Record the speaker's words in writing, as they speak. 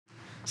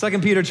2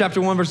 Peter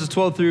chapter 1, verses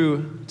 12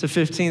 through to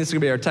 15. This is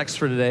going to be our text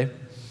for today.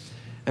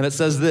 And it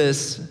says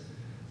this,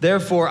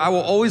 "Therefore, I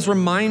will always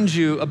remind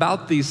you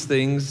about these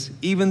things,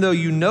 even though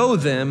you know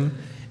them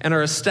and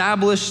are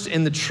established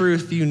in the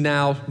truth you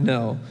now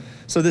know."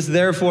 So this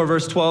therefore,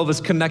 verse 12, is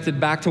connected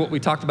back to what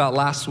we talked about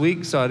last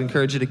week. So I'd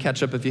encourage you to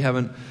catch up if you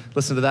haven't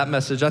listened to that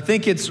message. I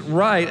think it's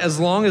right as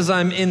long as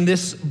I'm in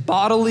this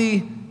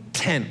bodily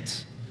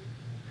tent.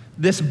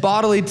 This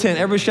bodily tent.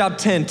 Everybody shout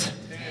tent.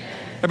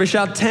 Everybody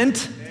shout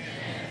tent.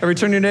 Everybody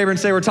turn to your neighbor and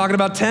say, we're talking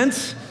about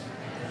tents.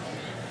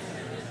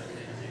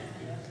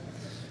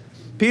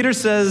 Peter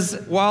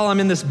says, while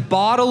I'm in this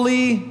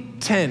bodily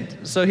tent,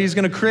 so he's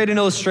going to create an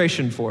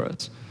illustration for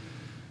us.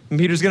 And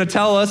Peter's going to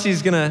tell us,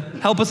 he's going to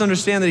help us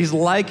understand that he's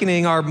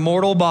likening our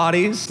mortal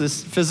bodies,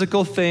 this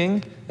physical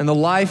thing, and the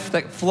life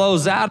that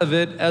flows out of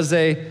it as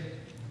a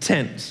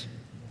tent.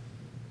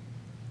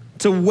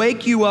 To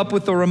wake you up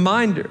with a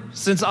reminder,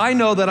 since I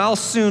know that I'll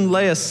soon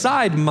lay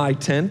aside my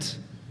tent,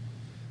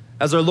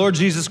 as our Lord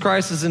Jesus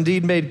Christ has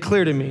indeed made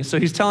clear to me. So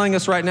he's telling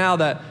us right now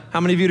that, how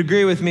many of you would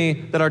agree with me,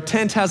 that our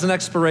tent has an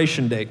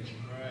expiration date?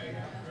 Right.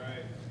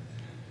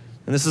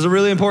 And this is a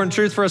really important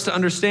truth for us to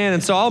understand.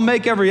 And so I'll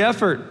make every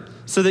effort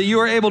so that you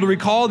are able to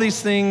recall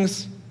these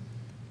things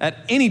at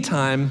any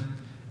time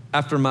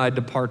after my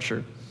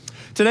departure.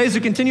 Today, as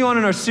we continue on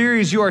in our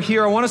series, You Are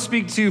Here, I want to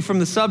speak to you from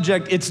the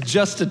subject, it's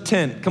just a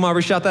tent. Come on,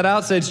 everybody shout that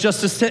out. Say, it's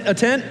just a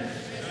tent.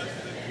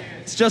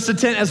 It's just a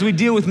tent as we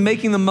deal with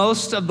making the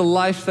most of the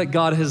life that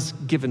God has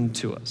given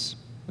to us.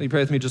 Will you pray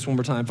with me just one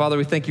more time? Father,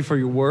 we thank you for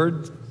your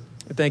word.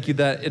 We thank you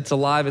that it's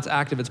alive, it's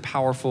active, it's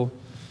powerful,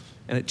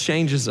 and it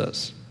changes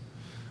us.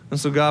 And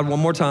so God, one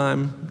more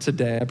time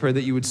today, I pray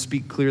that you would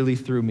speak clearly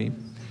through me.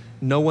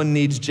 No one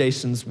needs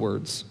Jason's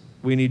words.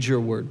 We need your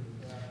word.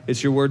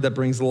 It's your word that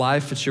brings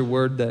life. It's your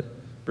word that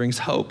brings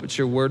hope. It's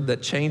your word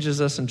that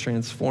changes us and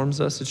transforms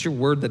us. It's your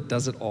word that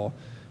does it all.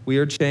 We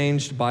are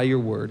changed by your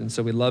word. And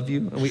so we love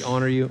you and we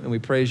honor you and we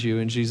praise you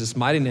in Jesus'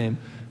 mighty name.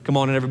 Come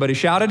on, and everybody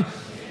shouted.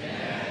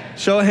 Amen.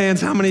 Show of hands,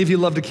 how many of you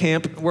love to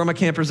camp? Where are my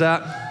campers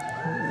at?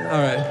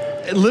 All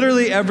right.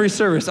 Literally every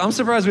service. I'm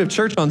surprised we have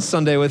church on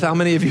Sunday with how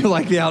many of you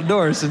like the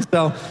outdoors. And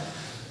so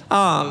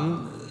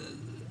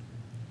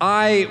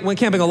I went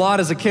camping a lot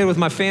as a kid with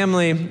my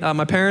family.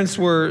 My parents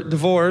were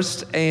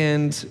divorced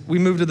and we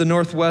moved to the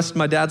Northwest.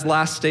 My dad's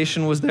last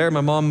station was there. My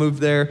mom moved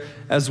there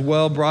as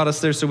well, brought us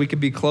there so we could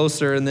be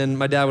closer. And then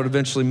my dad would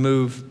eventually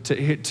move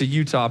to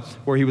Utah,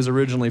 where he was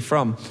originally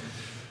from.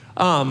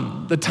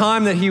 The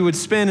time that he would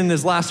spend in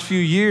his last few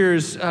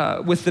years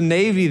with the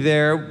Navy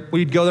there,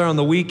 we'd go there on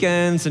the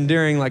weekends and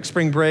during like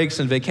spring breaks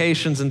and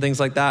vacations and things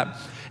like that.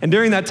 And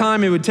during that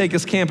time, he would take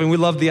us camping. We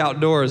loved the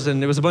outdoors,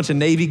 and there was a bunch of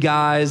Navy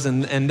guys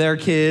and their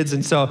kids,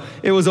 and so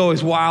it was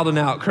always wild and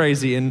out,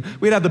 crazy, and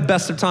we'd have the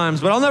best of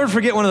times. But I'll never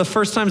forget one of the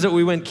first times that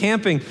we went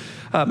camping.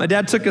 My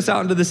dad took us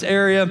out into this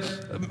area,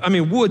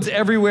 woods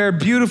everywhere,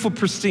 beautiful,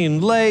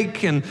 pristine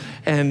lake and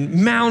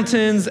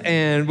mountains,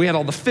 and we had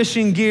all the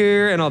fishing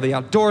gear and all the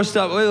outdoor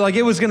stuff. Like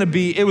it was gonna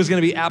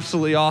be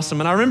absolutely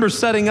awesome. And I remember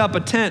setting up a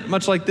tent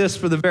much like this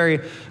for the very,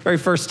 very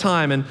first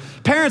time. And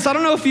parents, I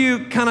don't know if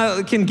you kind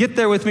of can get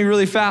there with me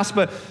really fast,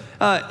 but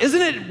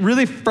isn't it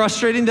really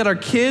frustrating that our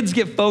kids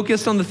get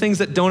focused on the things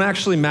that don't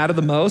actually matter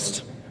the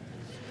most?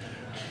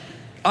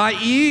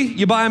 I.e.,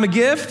 you buy them a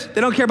gift,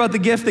 they don't care about the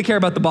gift, they care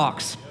about the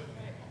box.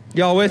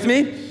 Y'all with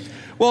me?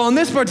 Well, on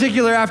this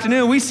particular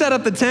afternoon, we set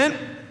up the tent,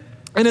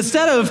 and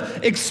instead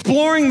of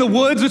exploring the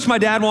woods, which my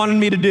dad wanted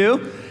me to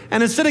do,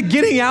 and instead of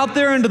getting out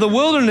there into the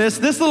wilderness,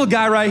 this little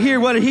guy right here,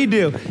 what did he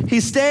do? He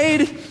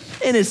stayed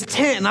in his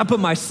tent, and I put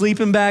my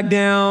sleeping bag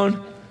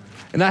down,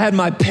 and I had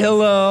my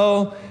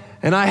pillow,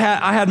 and I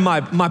had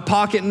my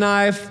pocket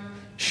knife.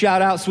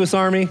 Shout out Swiss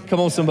Army. Come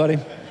on, somebody.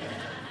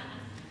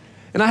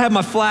 And I had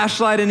my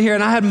flashlight in here,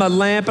 and I had my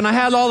lamp, and I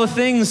had all the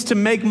things to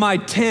make my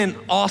tent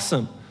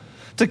awesome.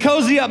 To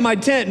cozy up my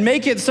tent,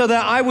 make it so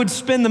that I would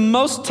spend the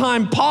most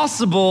time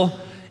possible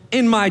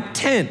in my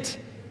tent.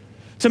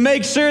 To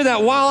make sure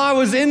that while I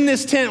was in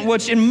this tent,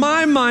 which in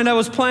my mind I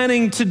was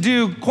planning to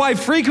do quite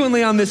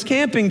frequently on this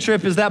camping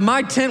trip, is that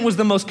my tent was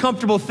the most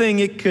comfortable thing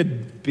it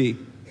could be.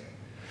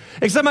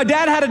 Except my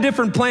dad had a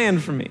different plan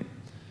for me.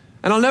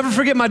 And I'll never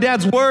forget my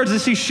dad's words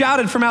as he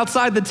shouted from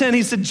outside the tent.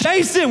 He said,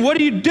 "Jason, what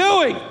are you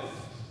doing?"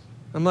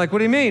 I'm like, "What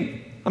do you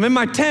mean?" "I'm in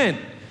my tent."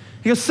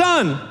 He goes,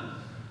 "Son,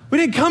 we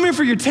didn't come here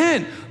for your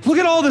tent. Look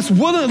at all this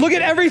wood. Look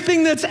at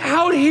everything that's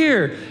out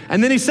here."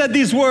 And then he said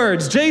these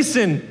words,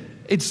 "Jason,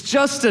 it's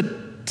just a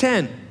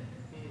tent."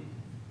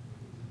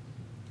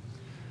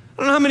 I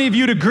don't know how many of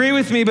you would agree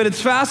with me, but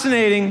it's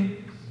fascinating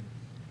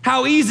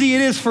how easy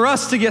it is for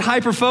us to get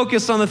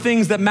hyper-focused on the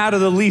things that matter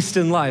the least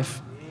in life.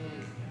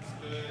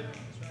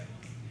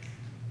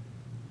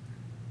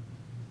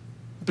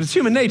 But it's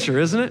human nature,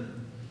 isn't it?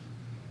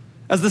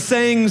 As the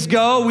sayings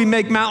go, we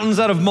make mountains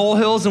out of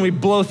molehills and we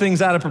blow things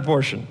out of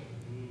proportion.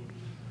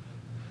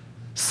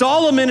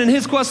 Solomon, in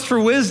his quest for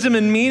wisdom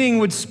and meaning,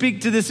 would speak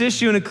to this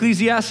issue in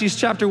Ecclesiastes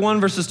chapter 1,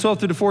 verses 12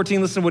 through to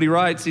 14. Listen to what he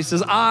writes. He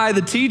says, "I,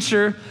 the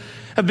teacher,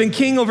 have been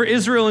king over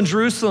Israel and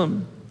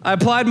Jerusalem. I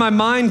applied my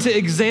mind to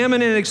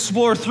examine and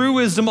explore through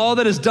wisdom all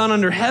that is done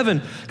under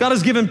heaven. God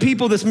has given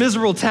people this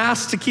miserable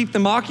task to keep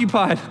them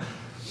occupied.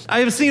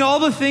 I have seen all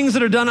the things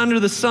that are done under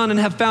the sun and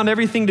have found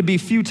everything to be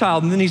futile.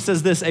 And then he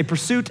says this, a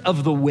pursuit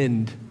of the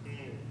wind.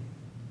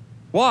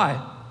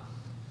 Why?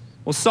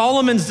 Well,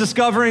 Solomon's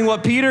discovering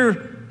what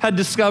Peter had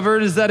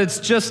discovered is that it's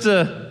just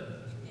we're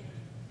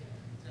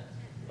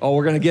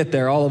going to get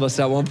there, all of us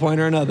at one point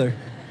or another.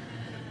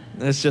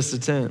 It's just a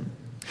tent.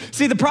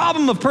 See, the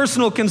problem of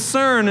personal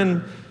concern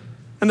and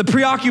the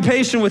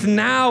preoccupation with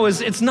now is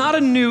it's not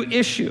a new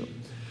issue.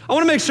 I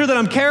want to make sure that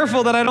I'm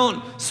careful that I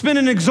don't spend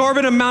an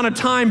exorbitant amount of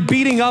time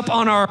beating up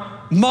on our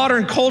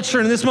modern culture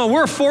in this moment.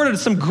 We're afforded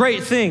some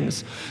great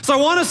things. So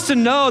I want us to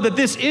know that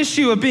this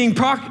issue of being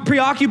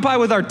preoccupied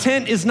with our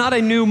tent is not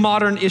a new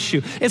modern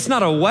issue. It's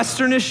not a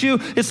Western issue.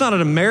 It's not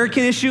an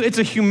American issue. It's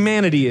a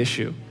humanity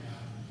issue.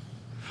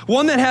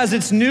 One that has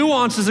its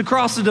nuances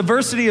across the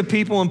diversity of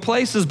people and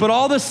places, but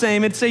all the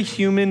same, it's a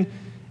human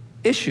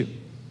issue.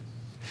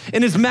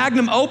 In his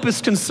magnum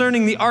opus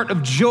concerning the art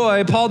of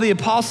joy, Paul the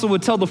Apostle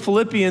would tell the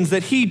Philippians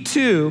that he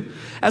too,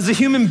 as a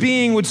human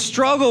being, would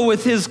struggle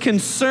with his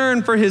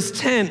concern for his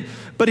tent,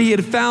 but he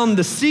had found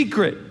the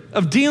secret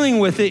of dealing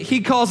with it.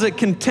 He calls it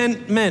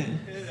contentment.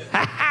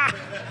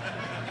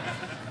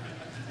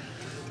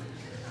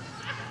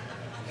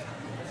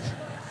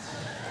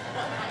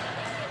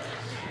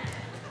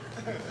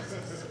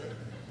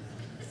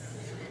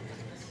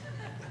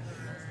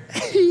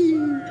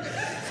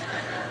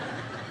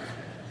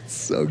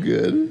 So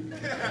good.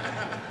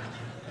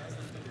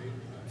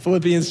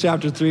 Philippians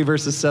chapter 3,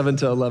 verses 7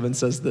 to 11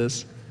 says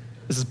this.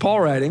 This is Paul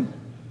writing.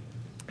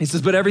 He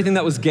says, but everything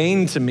that was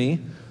gained to me,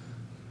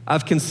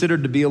 I've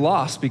considered to be a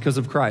loss because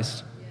of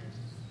Christ.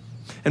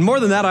 And more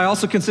than that, I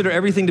also consider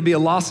everything to be a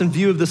loss in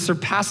view of the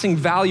surpassing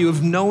value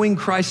of knowing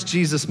Christ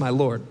Jesus, my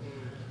Lord.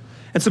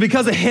 And so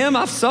because of him,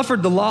 I've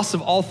suffered the loss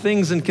of all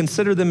things and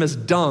consider them as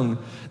dung.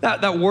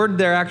 That word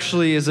there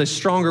actually is a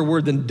stronger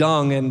word than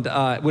dung and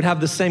would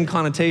have the same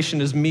connotation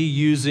as me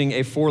using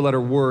a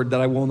 4-letter word that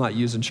I will not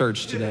use in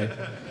church today.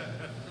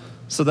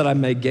 So that I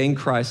may gain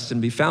Christ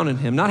and be found in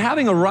him. Not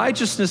having a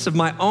righteousness of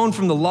my own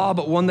from the law,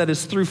 but one that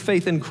is through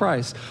faith in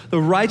Christ.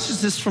 The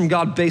righteousness from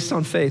God based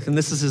on faith, and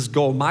this is his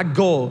goal. My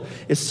goal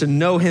is to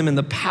know him in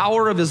the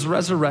power of his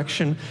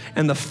resurrection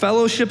and the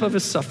fellowship of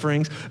his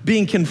sufferings,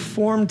 being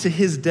conformed to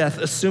his death,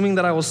 assuming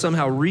that I will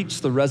somehow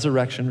reach the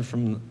resurrection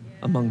from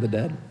among the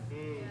dead.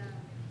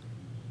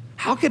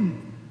 How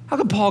could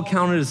Paul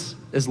count it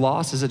as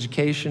loss, his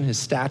education, his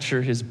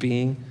stature, his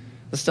being?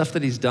 The stuff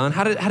that he's done,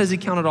 how does he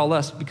count it all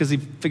less? Because he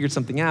figured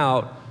something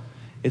out.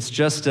 It's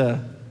just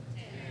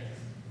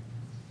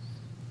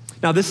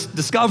Now this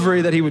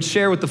discovery that he would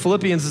share with the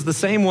Philippians is the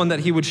same one that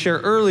he would share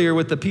earlier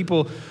with the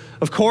people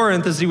of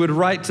Corinth as he would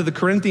write to the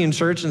Corinthian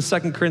church in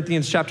 2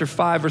 Corinthians chapter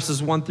 5,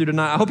 verses 1 through to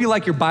 9. I hope you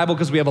like your Bible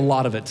because we have a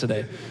lot of it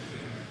today.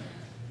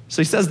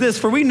 So he says this,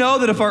 for we know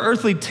that if our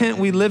earthly tent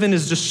we live in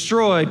is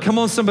destroyed, come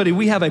on somebody,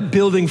 we have a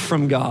building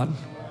from God.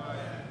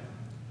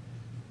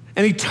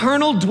 An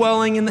eternal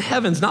dwelling in the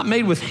heavens, not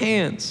made with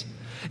hands.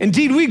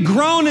 Indeed, we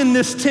groan in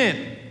this tent,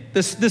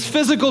 this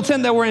physical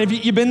tent that we're in.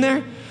 Have you been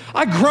there?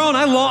 I groan,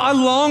 I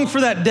long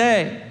for that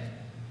day.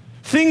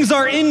 Things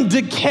are in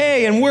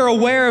decay and we're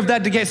aware of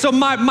that decay. So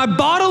my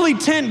bodily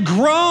tent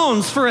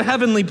groans for a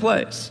heavenly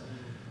place,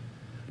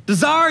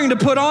 desiring to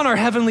put on our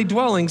heavenly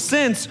dwelling,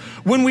 since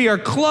when we are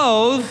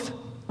clothed,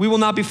 we will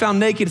not be found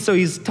naked. So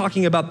he's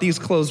talking about these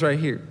clothes right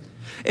here.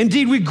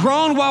 Indeed, we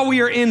groan while we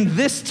are in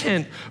this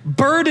tent,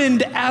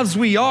 burdened as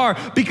we are,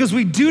 because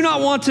we do not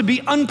want to be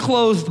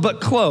unclothed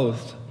but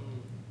clothed,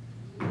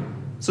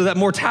 so that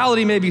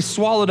mortality may be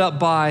swallowed up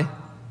by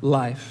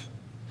life.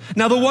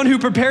 Now, the one who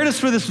prepared us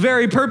for this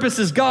very purpose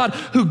is God,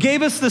 who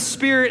gave us the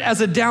Spirit as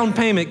a down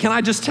payment. Can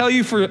I just tell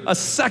you for a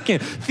second,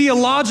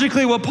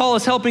 theologically, what Paul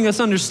is helping us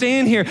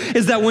understand here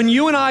is that when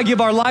you and I give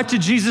our life to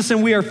Jesus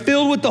and we are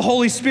filled with the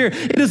Holy Spirit,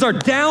 it is our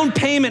down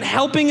payment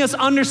helping us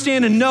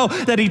understand and know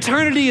that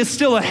eternity is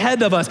still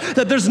ahead of us,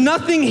 that there's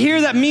nothing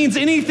here that means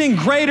anything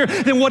greater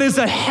than what is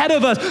ahead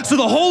of us. So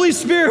the Holy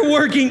Spirit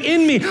working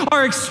in me,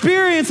 our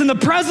experience in the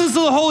presence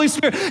of the Holy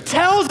Spirit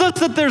tells us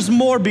that there's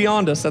more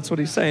beyond us. That's what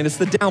he's saying. It's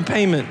the down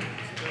payment.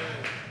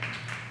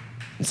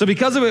 And so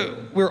because of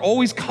it, we're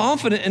always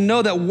confident and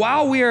know that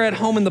while we are at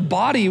home in the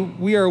body,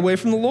 we are away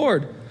from the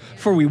Lord.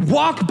 For we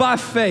walk by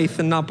faith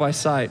and not by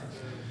sight.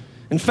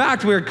 In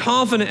fact, we are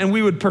confident and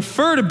we would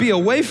prefer to be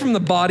away from the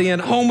body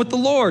and home with the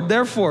Lord.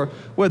 Therefore,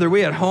 whether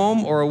we at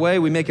home or away,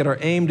 we make it our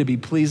aim to be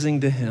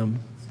pleasing to him.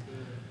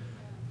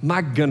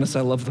 My goodness,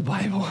 I love the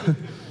Bible.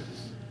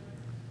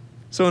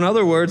 So in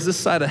other words, this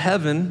side of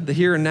heaven, the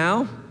here and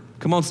now,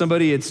 come on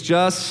somebody, it's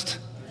just...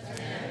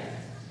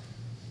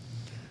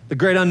 The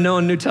great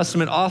unknown New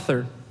Testament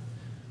author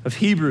of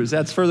Hebrews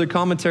adds further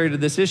commentary to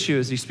this issue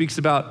as he speaks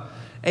about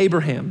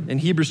Abraham in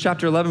Hebrews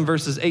chapter 11,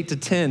 verses 8 to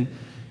 10,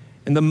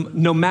 and the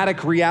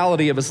nomadic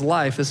reality of his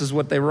life. This is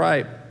what they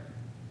write.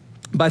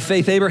 By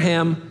faith,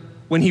 Abraham,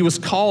 when he was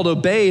called,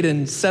 obeyed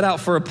and set out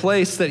for a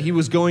place that he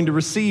was going to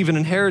receive an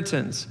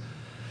inheritance.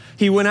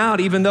 He went out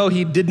even though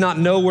he did not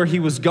know where he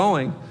was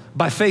going.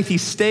 By faith, he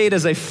stayed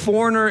as a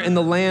foreigner in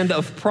the land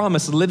of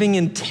promise, living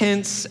in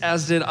tents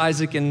as did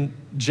Isaac and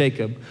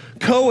Jacob,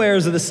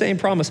 co-heirs of the same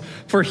promise.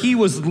 For he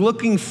was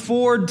looking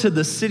forward to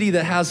the city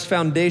that has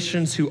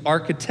foundations, whose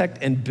architect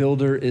and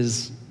builder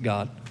is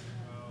God.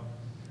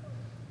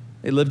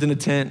 They lived in a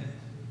tent,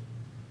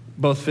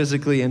 both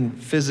physically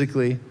and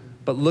physically,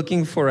 but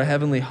looking for a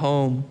heavenly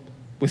home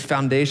with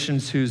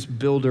foundations whose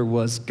builder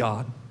was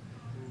God.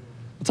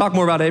 We'll talk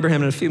more about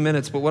Abraham in a few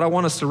minutes, but what I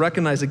want us to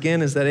recognize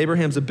again is that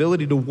Abraham's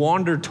ability to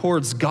wander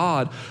towards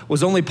God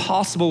was only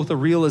possible with a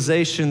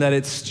realization that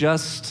it's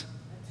just.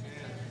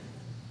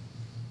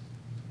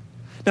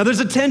 Now,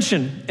 there's a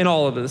tension in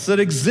all of this that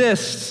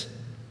exists,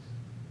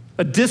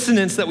 a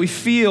dissonance that we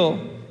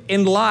feel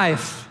in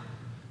life,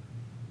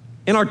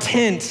 in our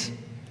tent,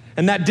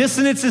 and that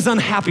dissonance is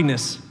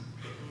unhappiness.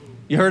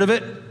 You heard of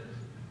it?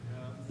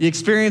 You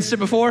experienced it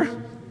before?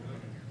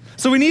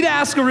 So we need to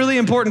ask a really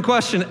important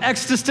question,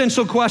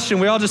 existential question.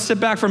 We all just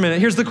sit back for a minute.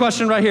 Here's the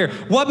question right here.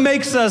 What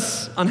makes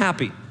us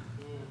unhappy?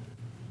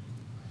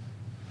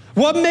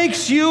 What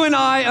makes you and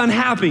I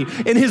unhappy?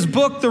 In his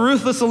book, The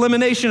Ruthless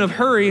Elimination of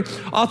Hurry,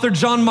 author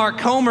John Mark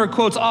Comer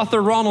quotes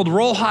author Ronald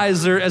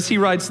Rolheiser as he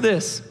writes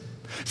this: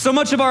 so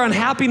much of our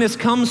unhappiness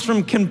comes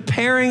from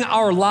comparing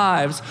our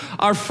lives,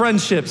 our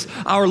friendships,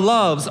 our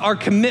loves, our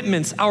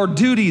commitments, our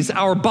duties,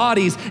 our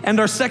bodies, and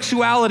our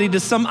sexuality to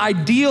some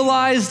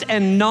idealized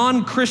and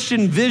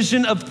non-Christian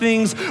vision of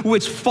things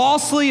which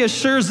falsely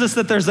assures us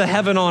that there's a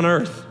heaven on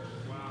earth.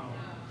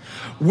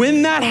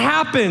 When that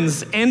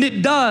happens, and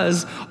it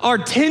does, our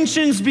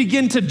tensions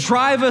begin to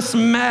drive us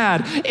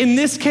mad. In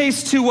this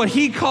case, to what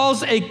he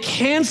calls a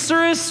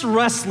cancerous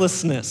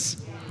restlessness.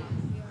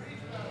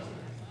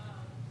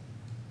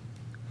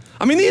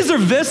 I mean, these are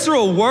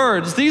visceral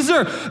words. These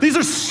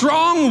are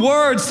strong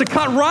words to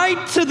cut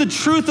right to the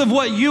truth of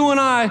what you and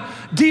I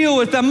deal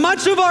with. That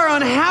much of our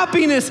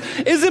unhappiness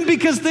isn't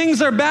because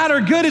things are bad or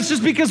good. It's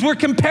just because we're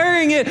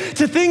comparing it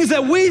to things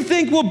that we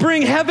think will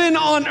bring heaven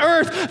on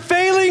earth,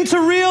 failing to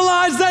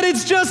realize that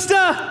it's just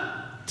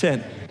a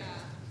tent.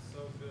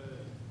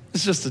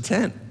 It's just a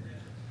tent.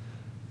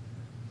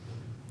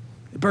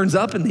 It burns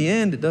up in the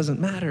end. It doesn't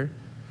matter.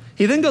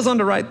 He then goes on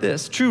to write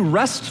this: true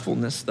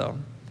restfulness, though,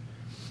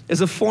 is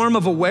a form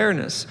of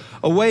awareness,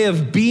 a way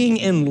of being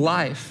in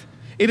life.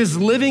 It is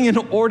living an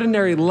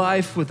ordinary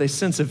life with a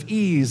sense of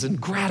ease and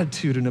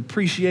gratitude and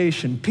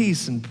appreciation,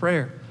 peace and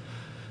prayer.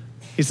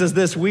 He says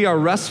this: we are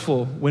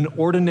restful when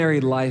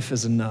ordinary life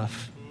is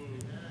enough.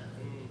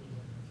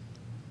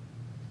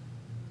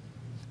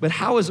 But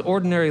how is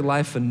ordinary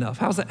life enough?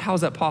 How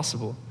is that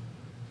possible?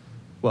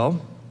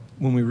 Well,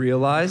 when we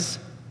realize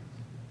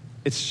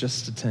it's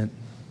just a tent.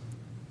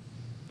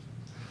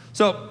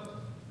 So,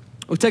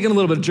 we've taken a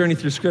little bit of journey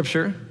through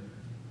Scripture,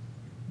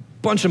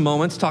 bunch of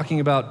moments talking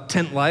about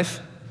tent life.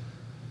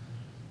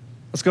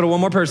 Let's go to one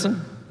more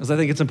person, because I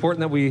think it's important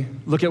that we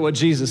look at what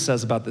Jesus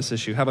says about this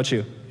issue. How about you?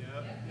 Yep.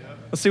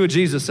 Let's see what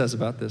Jesus says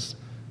about this.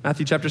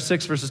 Matthew chapter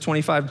 6, verses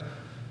 25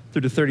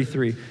 through to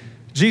 33.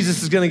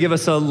 Jesus is going to give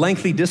us a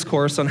lengthy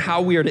discourse on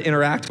how we are to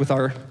interact with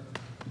our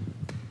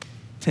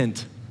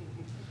tent.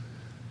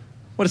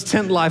 What does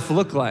tent life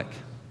look like?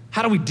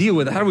 How do we deal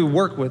with it? How do we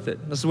work with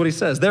it? This is what he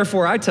says.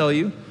 Therefore, I tell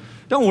you,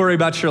 don't worry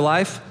about your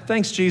life.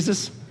 Thanks,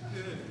 Jesus.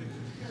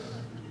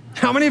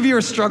 How many of you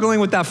are struggling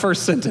with that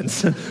first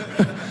sentence?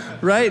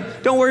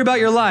 Right? Don't worry about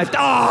your life.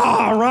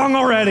 Wrong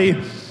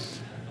already.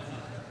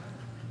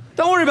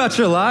 Don't worry about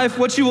your life,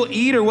 what you will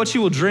eat or what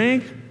you will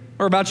drink,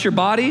 or about your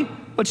body,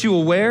 what you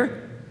will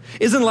wear.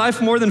 Isn't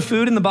life more than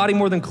food and the body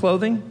more than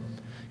clothing?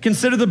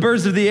 Consider the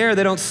birds of the air.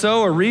 They don't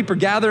sow or reap or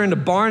gather into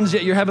barns,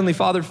 yet your heavenly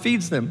Father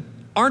feeds them.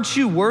 Aren't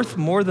you worth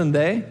more than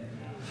they?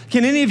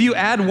 Can any of you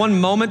add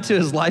one moment to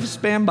his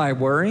lifespan by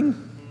worrying?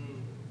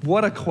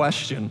 What a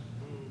question.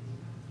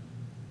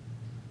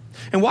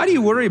 And why do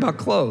you worry about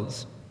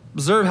clothes?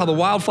 Observe how the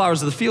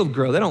wildflowers of the field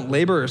grow. They don't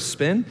labor or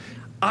spin.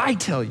 I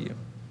tell you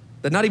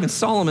that not even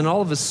Solomon in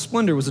all of his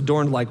splendor was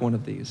adorned like one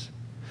of these.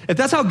 If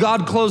that's how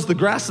God clothes the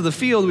grass of the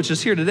field, which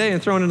is here today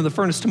and thrown into the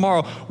furnace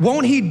tomorrow,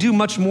 won't he do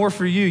much more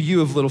for you,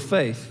 you of little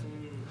faith?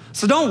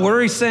 So don't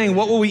worry saying,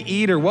 what will we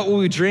eat or what will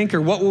we drink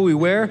or what will we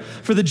wear?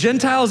 For the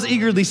Gentiles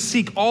eagerly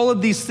seek all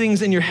of these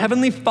things, and your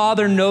heavenly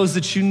Father knows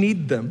that you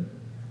need them.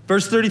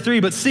 Verse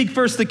 33, but seek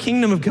first the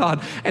kingdom of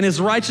God and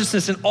his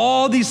righteousness, and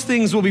all these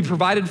things will be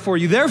provided for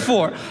you.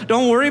 Therefore,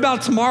 don't worry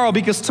about tomorrow,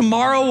 because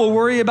tomorrow will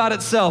worry about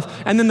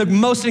itself. And then the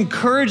most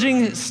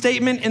encouraging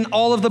statement in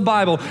all of the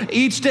Bible: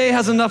 each day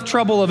has enough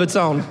trouble of its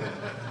own.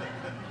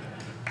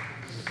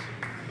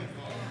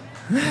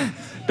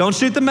 Don't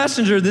shoot the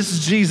messenger. This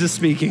is Jesus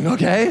speaking,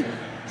 okay?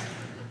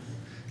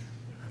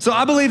 So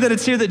I believe that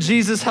it's here that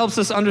Jesus helps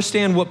us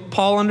understand what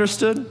Paul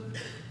understood,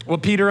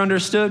 what Peter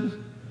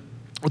understood,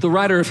 what the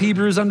writer of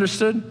Hebrews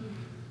understood,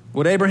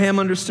 what Abraham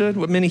understood,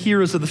 what many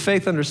heroes of the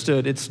faith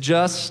understood. It's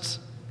just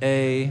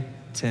a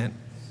tent.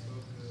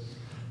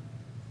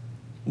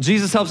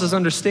 Jesus helps us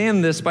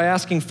understand this by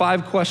asking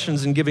 5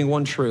 questions and giving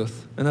one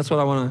truth. And that's what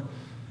I want to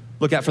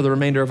look at for the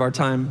remainder of our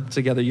time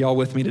together. You all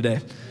with me today?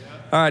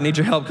 All right, need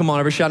your help. Come on,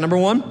 every shot. Number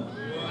one.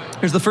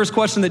 Here's the first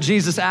question that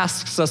Jesus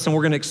asks us, and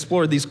we're gonna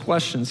explore these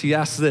questions. He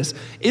asks this: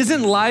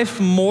 isn't life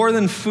more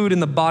than food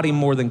and the body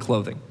more than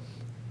clothing?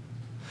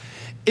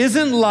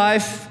 Isn't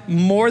life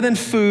more than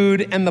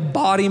food and the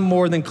body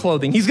more than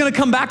clothing? He's gonna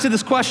come back to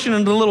this question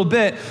in a little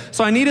bit,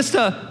 so I need us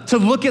to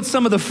look at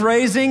some of the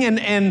phrasing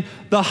and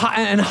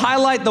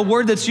highlight the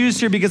word that's used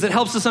here because it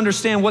helps us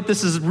understand what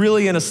this is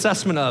really an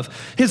assessment of.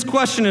 His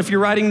question, if you're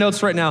writing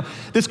notes right now,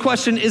 this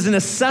question is an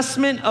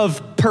assessment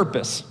of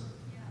purpose.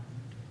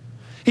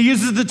 He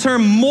uses the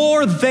term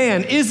more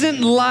than.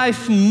 Isn't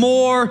life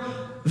more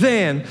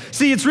than?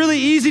 See, it's really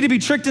easy to be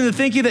tricked into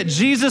thinking that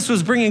Jesus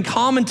was bringing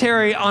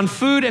commentary on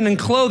food and in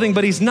clothing,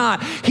 but he's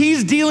not.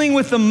 He's dealing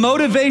with the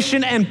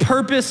motivation and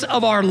purpose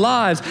of our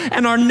lives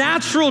and our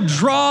natural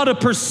draw to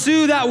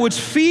pursue that which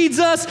feeds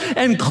us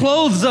and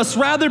clothes us,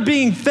 rather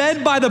being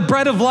fed by the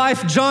bread of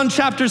life, John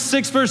chapter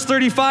 6, verse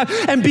 35,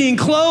 and being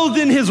clothed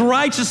in his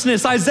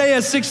righteousness,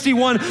 Isaiah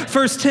 61,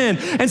 verse 10.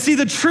 And see,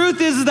 the truth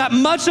is that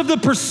much of the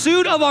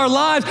pursuit of our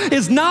lives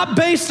is not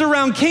based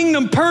around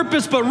kingdom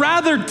purpose, but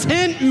rather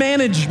tent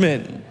management.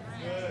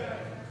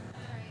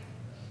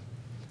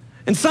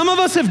 And some of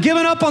us have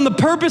given up on the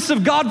purpose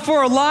of God for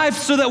our life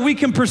so that we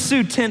can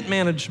pursue tent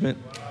management.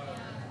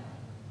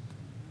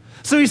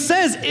 So he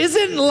says,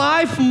 isn't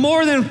life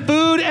more than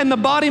food and the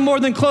body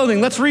more than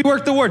clothing? Let's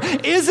rework the word.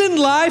 Isn't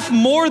life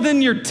more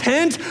than your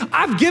tent?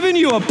 I've given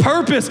you a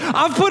purpose.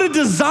 I've put a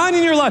design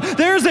in your life.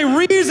 There's a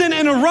reason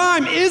and a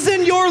rhyme.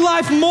 Isn't your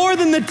life more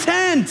than the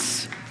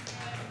tent?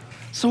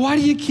 So why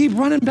do you keep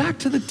running back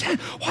to the tent?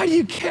 Why do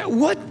you care?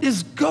 What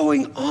is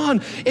going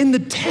on in the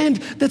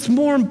tent that's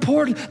more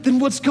important than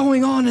what's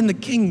going on in the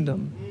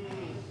kingdom?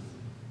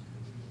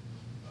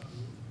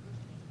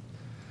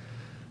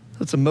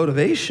 That's a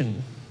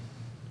motivation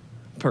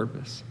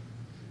purpose.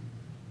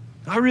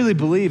 I really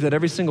believe that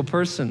every single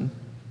person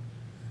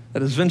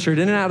that has ventured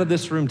in and out of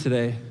this room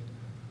today,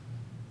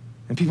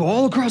 and people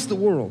all across the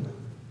world,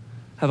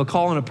 have a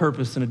call and a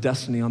purpose and a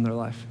destiny on their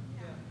life.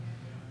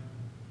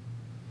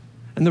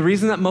 And the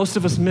reason that most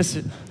of us miss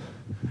it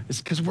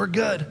is because we're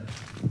good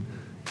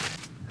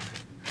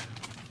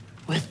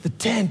with the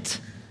tent.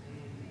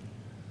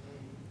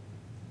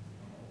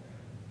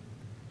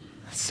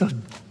 So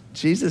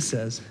Jesus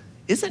says,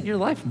 isn't your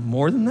life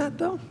more than that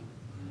though?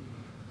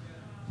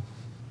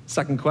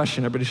 Second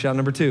question, everybody shout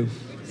number two.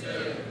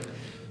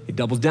 He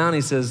doubles down,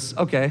 he says,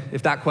 okay,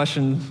 if that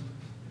question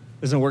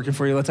isn't working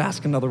for you, let's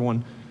ask another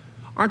one.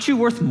 Aren't you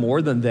worth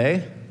more than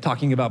they?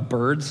 Talking about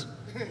birds.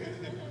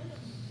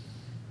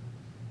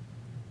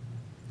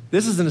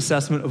 This is an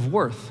assessment of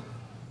worth.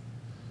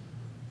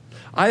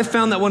 I have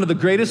found that one of the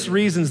greatest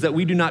reasons that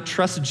we do not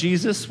trust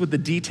Jesus with the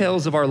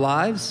details of our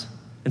lives,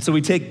 and so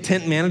we take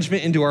tent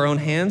management into our own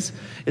hands,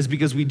 is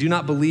because we do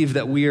not believe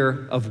that we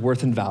are of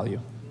worth and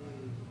value.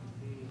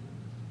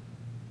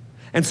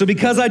 And so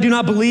because I do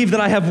not believe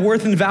that I have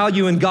worth and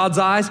value in God's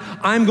eyes,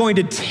 I'm going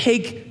to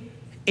take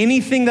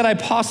anything that I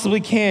possibly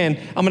can.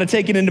 I'm gonna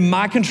take it into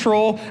my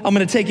control. I'm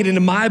gonna take it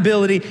into my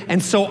ability.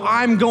 And so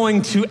I'm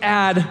going to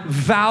add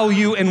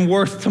value and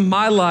worth to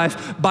my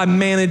life by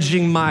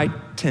managing my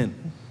tent.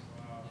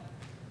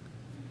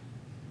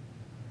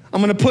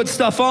 I'm gonna put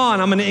stuff on.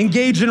 I'm gonna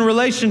engage in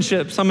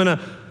relationships. I'm gonna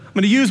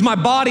use my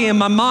body and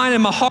my mind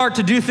and my heart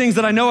to do things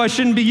that I know I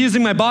shouldn't be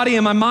using my body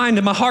and my mind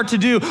and my heart to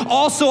do,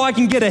 also I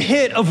can get a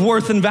hit of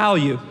worth and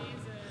value.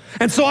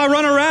 And so I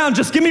run around,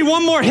 just give me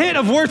one more hit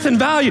of worth and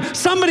value.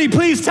 Somebody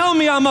please tell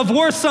me I'm of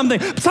worth something.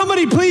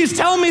 Somebody please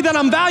tell me that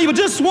I'm valuable.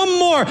 Just one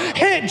more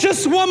hit,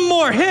 just one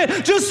more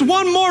hit, just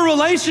one more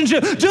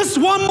relationship, just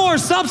one more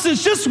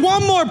substance, just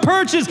one more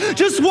purchase,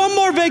 just one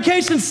more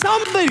vacation.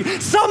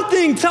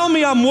 Something tell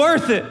me I'm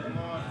worth it.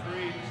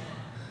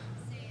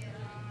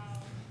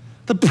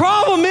 The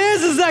problem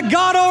is that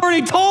God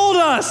already told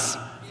us.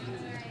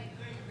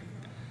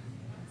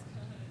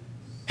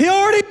 He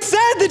already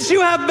said that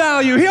you have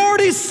value. He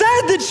already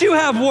said that you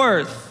have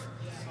worth.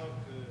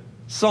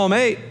 Psalm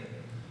 8,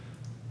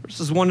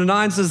 verses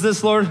 1-9 says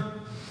this, Lord,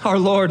 our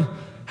Lord,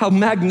 how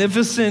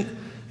magnificent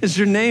is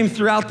your name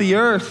throughout the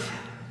earth.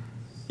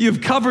 You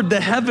have covered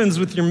the heavens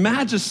with your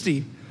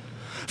majesty.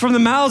 From the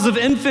mouths of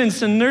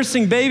infants and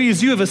nursing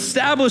babies, you have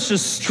established a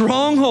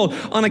stronghold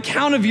on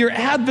account of your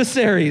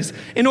adversaries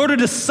in order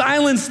to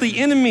silence the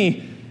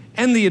enemy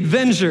and the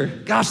avenger.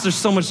 Gosh, there's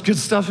so much good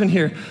stuff in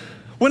here.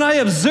 When I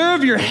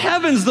observe your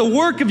heavens, the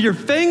work of your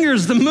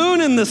fingers, the moon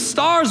and the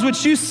stars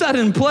which you set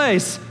in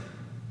place,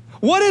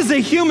 what is a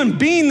human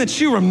being that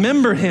you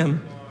remember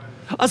him?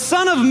 A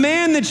son of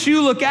man that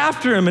you look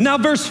after him. And now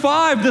verse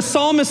 5, the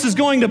psalmist is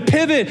going to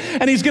pivot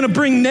and he's going to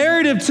bring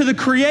narrative to the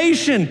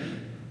creation.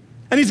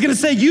 And he's gonna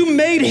say, you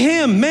made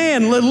him,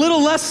 man, a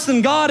little less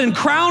than God, and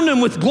crowned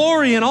him with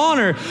glory and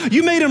honor.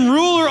 You made him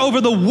ruler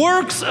over the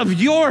works of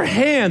your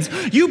hands.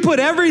 You put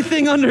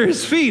everything under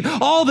his feet,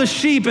 all the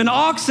sheep and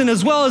oxen,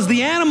 as well as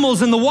the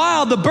animals and the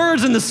wild, the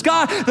birds in the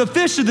sky, the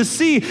fish of the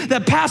sea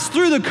that pass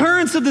through the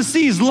currents of the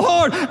seas.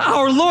 Lord,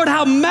 our Lord,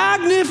 how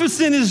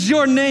magnificent is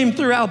your name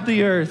throughout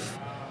the earth.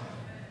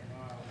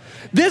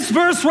 This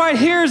verse right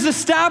here is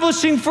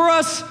establishing for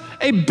us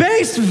a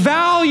base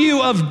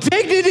value of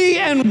dignity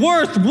and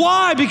worth.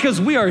 Why?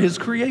 Because we are his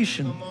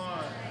creation. Come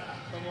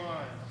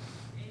on.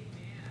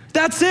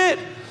 That's it.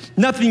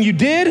 Nothing you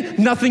did,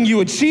 nothing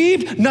you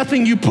achieved,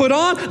 nothing you put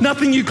on,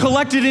 nothing you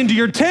collected into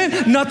your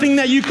tent, nothing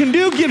that you can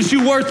do gives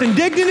you worth and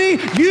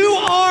dignity. You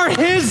are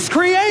his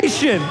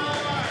creation.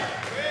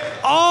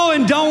 Oh,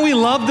 and don't we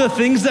love the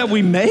things that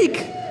we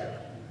make?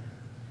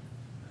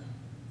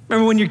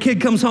 Remember when your kid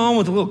comes home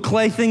with a little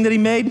clay thing that he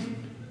made?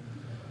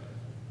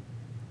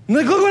 And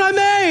like, look what I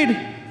made.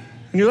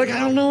 And you're like, I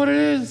don't know what it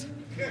is.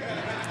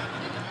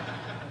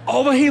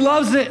 Oh, but he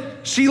loves it.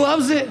 She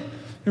loves it.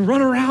 And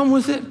run around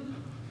with it.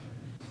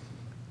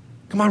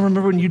 Come on,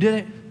 remember when you did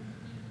it?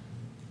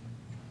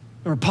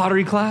 Remember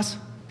pottery class?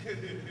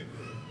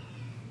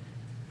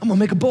 I'm gonna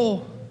make a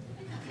bowl.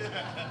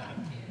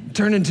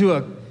 Turn into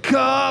a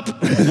cup.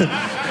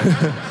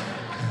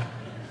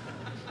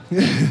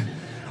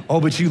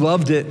 Oh, but you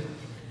loved it.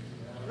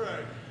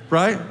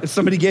 Right? If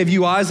somebody gave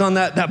you eyes on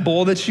that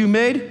bowl that you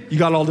made, you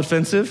got all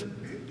defensive.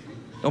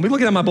 Don't be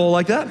looking at my bowl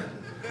like that.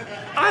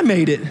 I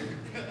made it.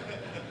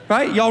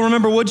 Right? Y'all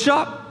remember wood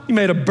shop? You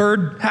made a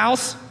bird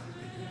house.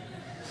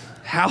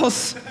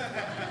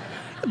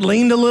 It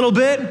leaned a little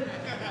bit. A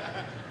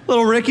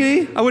little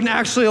rickety. I wouldn't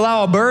actually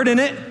allow a bird in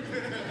it.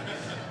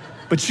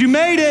 But you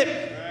made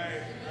it.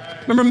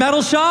 Remember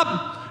metal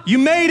shop? You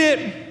made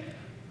it.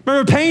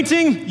 Remember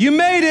painting? You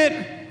made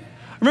it.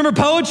 Remember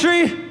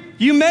poetry?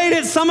 You made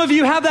it. Some of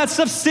you have that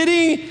stuff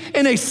sitting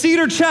in a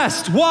cedar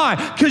chest. Why?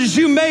 Because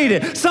you made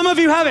it. Some of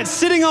you have it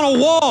sitting on a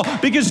wall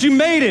because you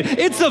made it.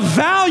 It's of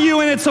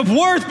value and it's of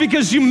worth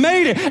because you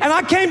made it. And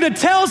I came to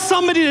tell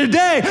somebody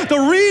today, the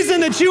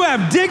reason that you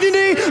have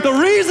dignity, the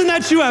reason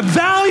that you have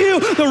value,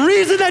 the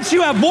reason that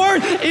you have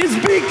worth is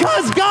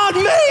because God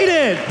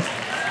made it.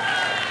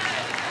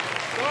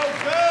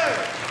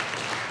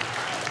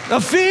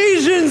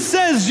 Ephesians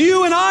says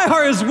you and I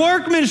are his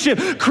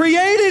workmanship,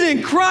 created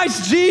in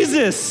Christ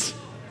Jesus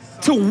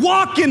to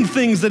walk in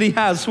things that he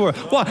has for us.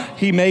 Why?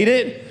 He made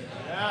it.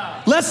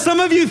 Lest some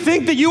of you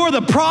think that you are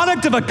the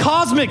product of a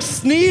cosmic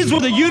sneeze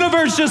where the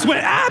universe just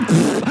went,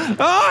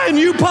 and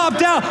you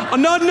popped out. Oh,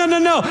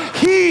 no.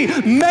 He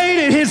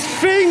made it. His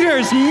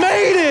fingers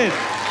made it.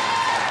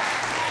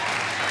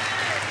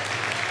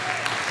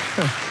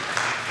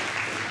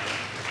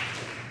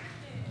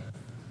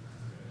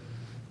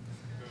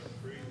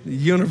 The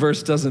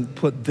universe doesn't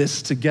put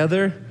this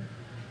together,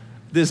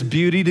 this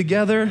beauty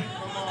together.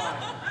 Come on.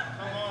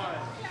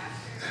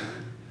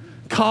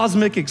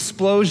 Cosmic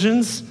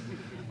explosions,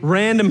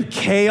 random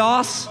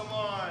chaos,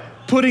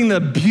 putting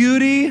the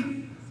beauty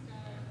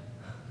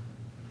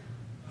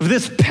of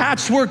this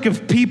patchwork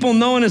of people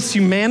known as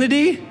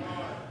humanity.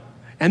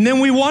 And then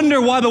we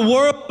wonder why the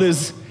world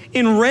is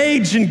in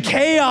rage and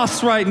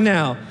chaos right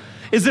now.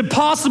 Is it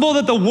possible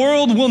that the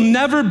world will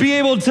never be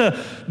able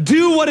to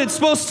do what it's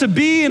supposed to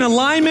be in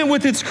alignment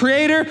with its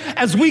creator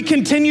as we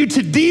continue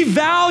to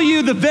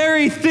devalue the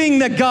very thing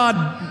that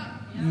God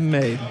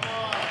made?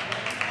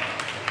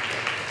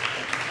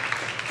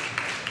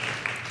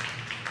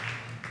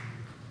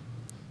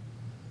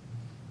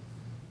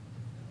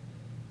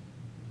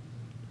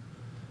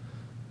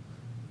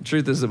 The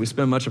truth is that we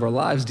spend much of our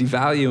lives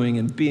devaluing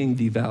and being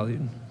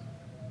devalued.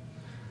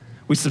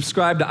 We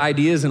subscribe to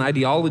ideas and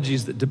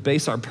ideologies that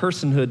debase our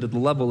personhood to the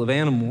level of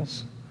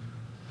animals.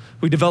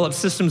 We develop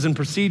systems and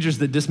procedures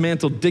that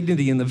dismantle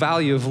dignity and the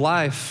value of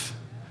life.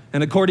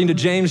 And according to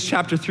James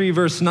chapter 3,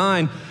 verse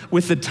 9,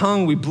 with the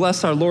tongue we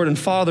bless our Lord and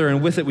Father,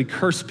 and with it we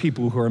curse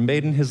people who are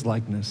made in his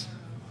likeness.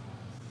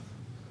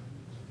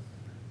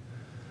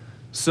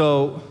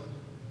 So,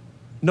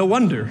 no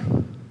wonder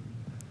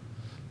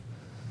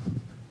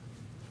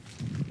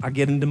I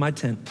get into my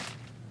tent.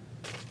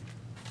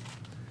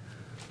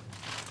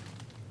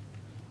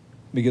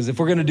 Because if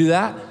we're going to do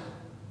that,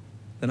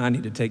 then I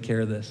need to take care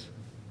of this.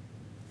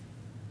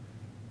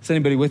 Is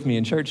anybody with me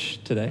in church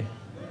today?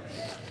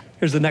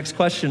 Here's the next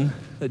question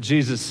that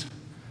Jesus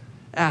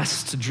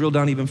asks to drill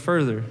down even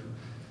further.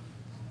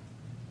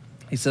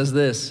 He says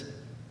this,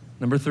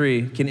 number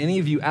 3, can any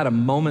of you add a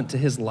moment to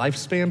his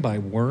lifespan by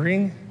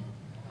worrying?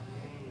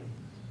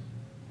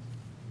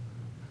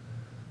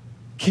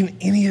 Can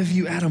any of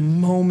you add a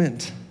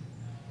moment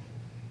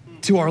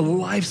to our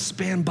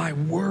lifespan by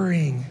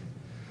worrying?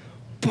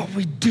 But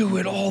we do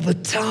it all the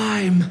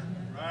time.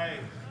 Right.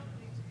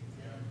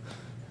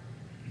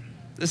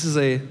 This is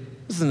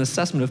an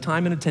assessment of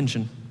time and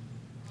attention.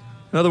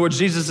 In other words,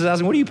 Jesus is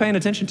asking, what are you paying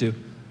attention to?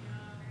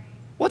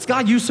 What's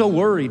got you so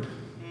worried?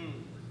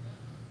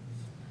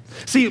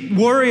 See,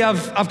 worry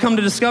I've come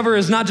to discover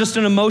is not just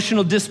an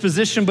emotional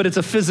disposition, but it's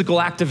a physical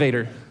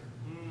activator.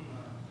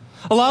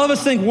 A lot of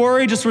us think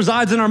worry just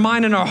resides in our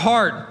mind and our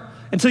heart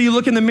until you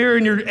look in the mirror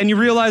and you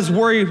realize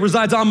worry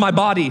resides on my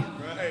body.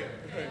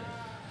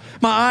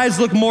 My eyes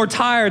look more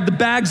tired. The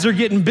bags are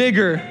getting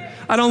bigger.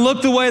 I don't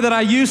look the way that I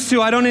used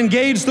to. I don't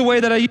engage the way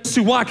that I used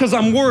to. Why? Because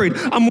I'm worried.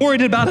 I'm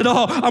worried about it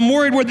all. I'm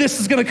worried where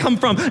this is going to come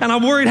from, and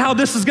I'm worried how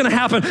this is going to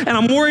happen, and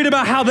I'm worried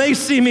about how they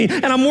see me,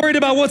 and I'm worried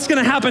about what's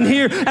going to happen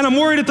here, and I'm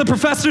worried if the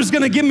professor's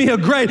going to give me a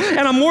grade,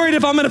 and I'm worried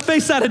if I'm going to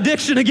face that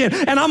addiction again,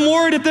 and I'm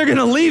worried if they're going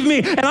to leave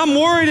me, and I'm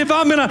worried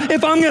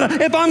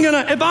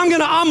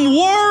I'm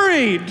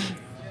worried.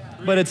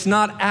 But it's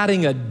not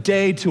adding a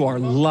day to our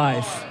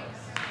life.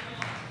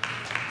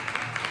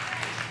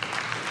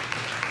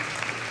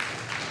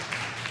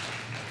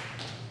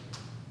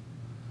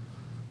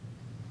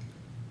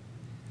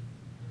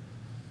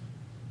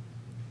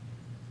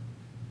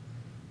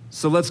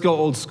 So let's go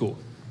old school.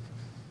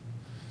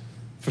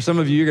 For some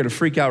of you, you're gonna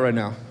freak out right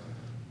now,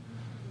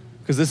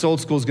 because this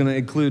old school is gonna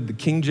include the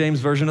King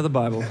James Version of the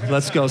Bible.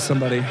 Let's go,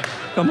 somebody.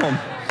 Come on.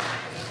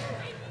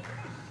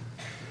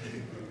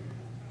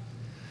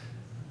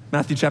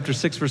 Matthew chapter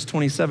 6, verse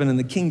 27 in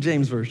the King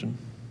James Version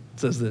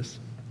says this: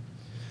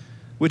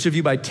 which of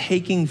you by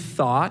taking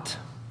thought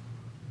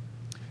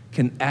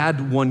can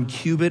add 1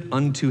 cubit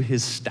unto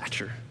his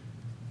stature?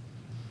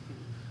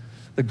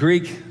 The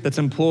Greek that's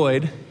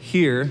employed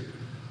here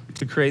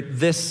to create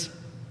this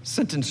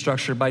sentence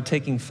structure, by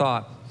taking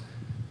thought,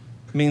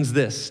 means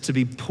this: to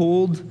be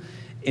pulled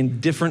in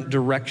different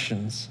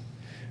directions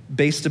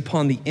based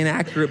upon the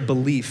inaccurate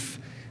belief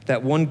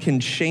that one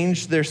can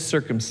change their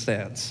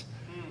circumstance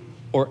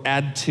or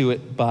add to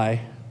it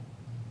by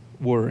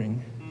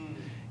worrying.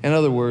 In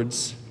other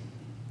words,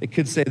 it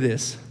could say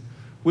this: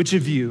 which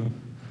of you,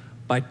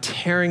 by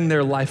tearing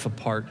their life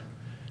apart,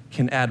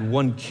 can add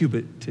 1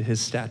 cubit to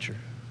his stature?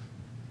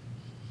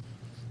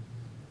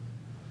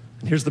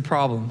 And here's the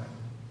problem.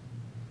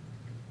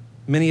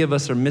 Many of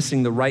us are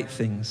missing the right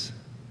things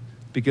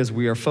because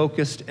we are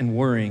focused and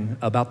worrying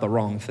about the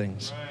wrong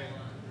things.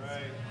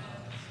 Right.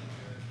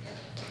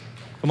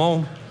 Come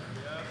on.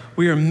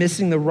 We are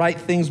missing the right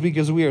things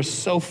because we are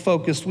so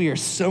focused, we are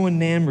so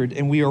enamored,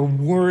 and we are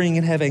worrying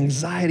and have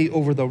anxiety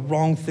over the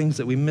wrong things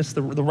that we miss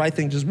the right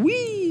thing just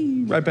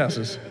right past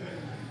us.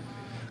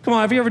 Come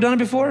on, have you ever done it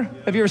before?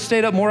 Have you ever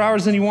stayed up more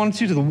hours than you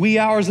wanted to the wee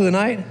hours of the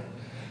night,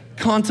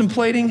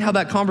 contemplating how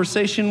that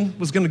conversation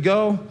was gonna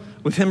go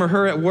with him or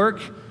her at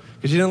work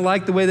because you didn't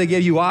like the way they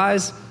gave you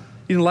eyes,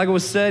 you didn't like what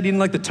was said, you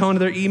didn't like the tone of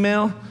their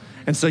email,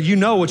 and so you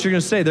know what you're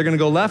gonna say. They're gonna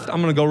go left,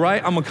 I'm gonna go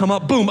right, I'm gonna come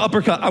up, boom,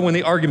 uppercut, I win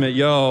the argument,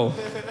 yo.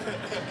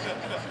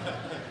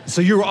 So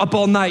you're up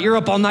all night,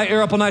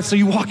 so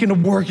you walk into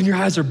work and your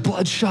eyes are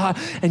bloodshot,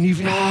 and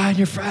and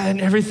your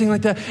friend, everything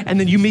like that, and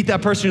then you meet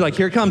that person, you're like,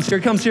 here it comes,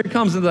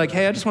 and they're like,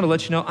 hey, I just wanna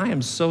let you know, I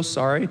am so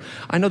sorry.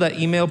 I know that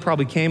email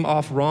probably came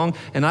off wrong,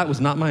 and that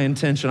was not my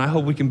intention. I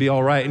hope we can be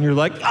all right. And you're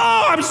like,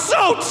 oh, I'm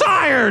so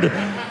tired.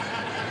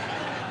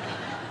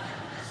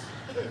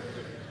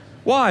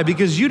 Why?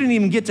 Because you didn't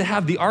even get to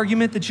have the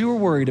argument that you were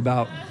worried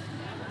about.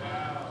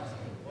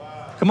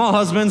 Come on,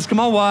 husbands,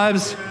 come on,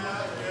 wives.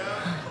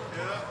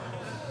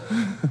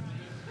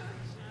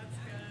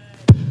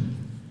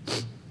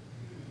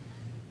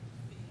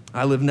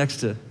 I live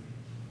next to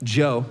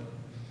Joe.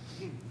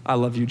 I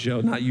love you,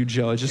 Joe, not you,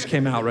 Joe. It just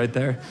came out right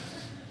there.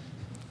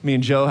 Me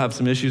and Joe have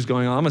some issues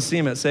going on. I'm gonna see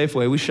him at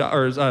Safeway.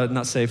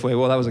 Not Safeway,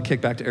 well, that was a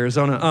kickback to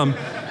Arizona. I'm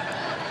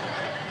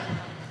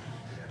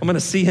gonna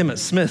see him at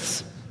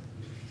Smith's.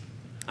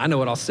 I know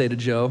what I'll say to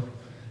Joe.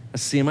 I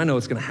see him, I know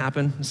what's gonna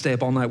happen. I stay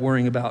up all night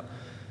worrying about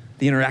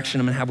the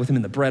interaction I'm gonna have with him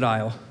in the bread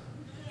aisle.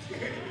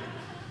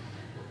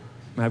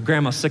 I have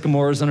grandma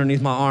sycamores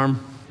underneath my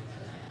arm.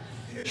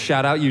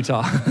 Shout out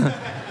Utah.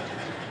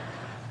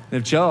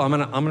 If Joe, I'm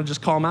gonna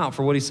just call him out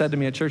for what he said to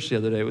me at church the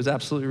other day. It was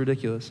absolutely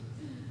ridiculous.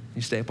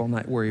 You stay up all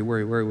night,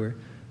 worry.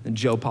 Then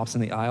Joe pops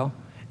in the aisle,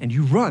 and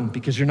you run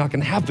because you're not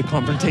gonna have the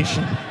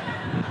confrontation.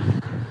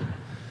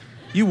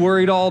 You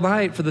worried all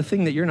night for the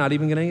thing that you're not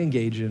even gonna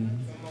engage in.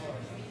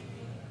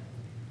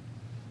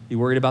 You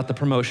worried about the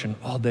promotion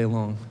all day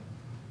long.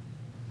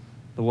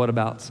 The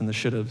what-abouts and the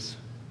should-haves.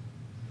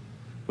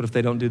 What if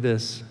they don't do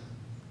this?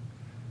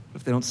 What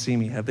if they don't see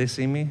me? Have they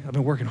seen me? I've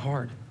been working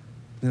hard. Do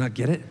they not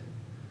get it?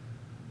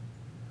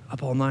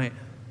 Up all night.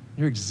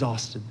 You're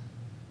exhausted.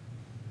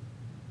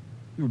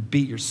 You're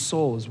beat. Your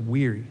soul is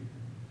weary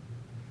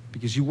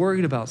because you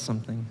worried about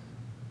something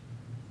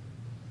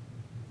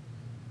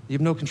you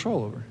have no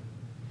control over.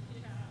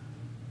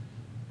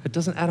 It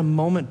doesn't add a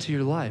moment to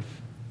your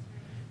life.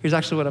 Here's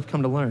actually what I've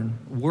come to learn.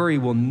 Worry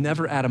will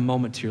never add a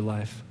moment to your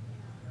life,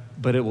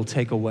 but it will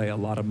take away a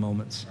lot of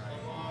moments.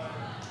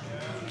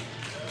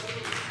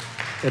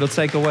 It'll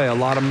take away a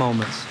lot of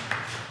moments.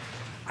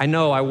 I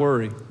know I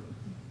worry.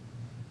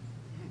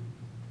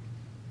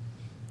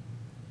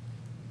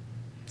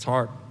 It's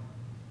hard.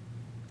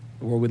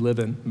 The world we live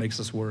in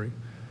makes us worry.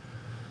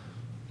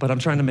 But I'm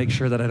trying to make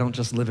sure that I don't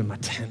just live in my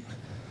tent.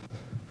 I'm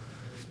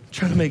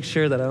trying to make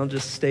sure that I don't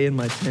just stay in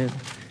my tent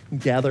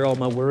and gather all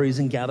my worries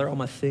and gather all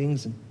my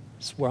things, and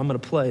this is where I'm gonna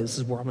play, this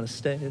is where I'm gonna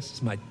stay, this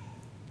is my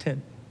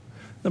tent.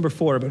 Number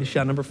 4, everybody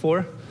shout number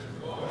 4.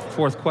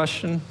 Fourth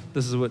question,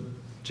 this is what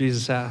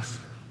Jesus asked.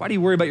 Why do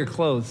you worry about your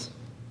clothes?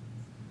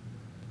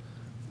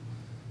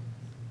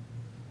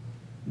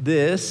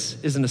 This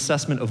is an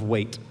assessment of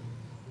weight.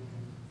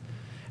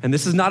 And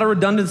this is not a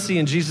redundancy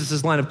in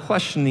Jesus' line of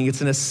questioning.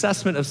 It's an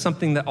assessment of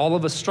something that all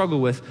of us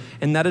struggle with,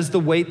 and that is the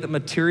weight that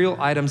material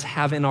items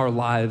have in our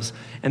lives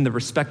and the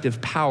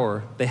respective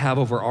power they have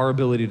over our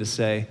ability to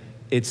say,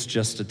 it's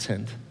just a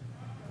tent.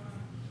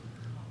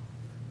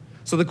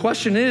 So the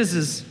question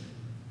is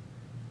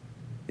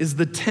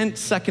the tent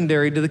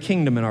secondary to the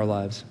kingdom in our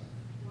lives?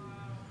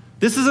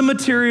 This is a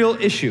material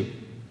issue.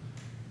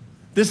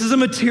 This is a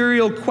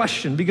material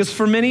question, because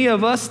for many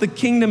of us, the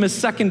kingdom is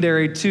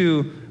secondary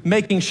to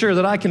making sure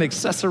that I can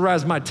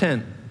accessorize my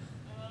tent.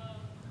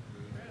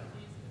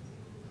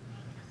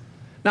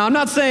 Now, I'm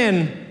not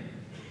saying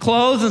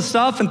clothes and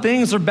stuff and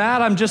things are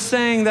bad. I'm just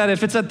saying that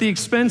if it's at the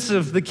expense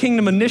of the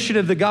kingdom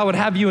initiative that God would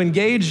have you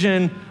engage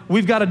in,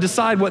 we've got to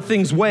decide what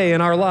things weigh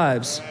in our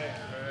lives.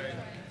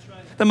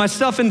 That my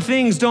stuff and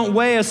things don't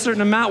weigh a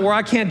certain amount where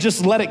I can't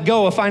just let it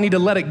go if I need to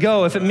let it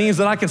go, if it means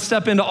that I can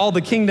step into all the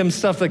kingdom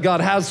stuff that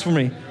God has for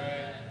me.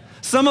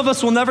 Some of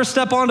us will never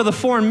step onto the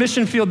foreign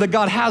mission field that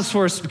God has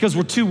for us because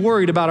we're too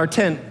worried about our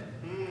tent.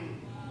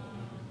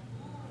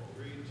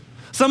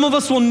 Some of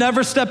us will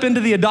never step into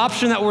the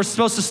adoption that we're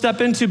supposed to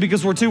step into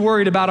because we're too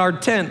worried about our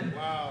tent.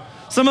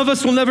 Some of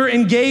us will never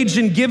engage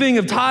in giving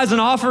of tithes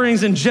and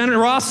offerings and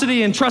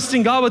generosity and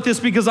trusting God with this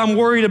because I'm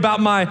worried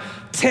about my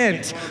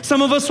tent.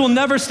 Some of us will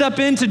never step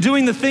into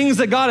doing the things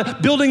that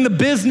God, building the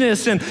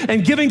business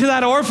and giving to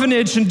that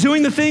orphanage and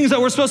doing the things that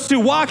we're supposed to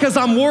do. Why? Because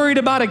I'm worried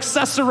about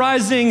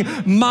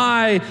accessorizing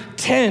my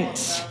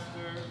tent.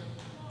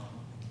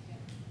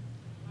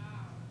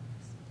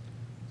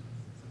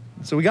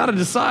 So we got to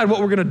decide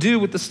what we're going to do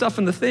with the stuff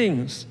and the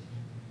things.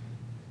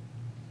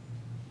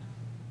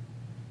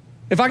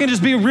 If I can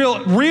just be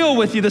real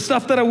with you, the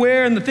stuff that I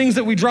wear and the things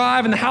that we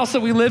drive and the house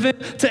that we live in,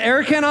 to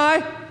Erica and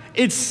I,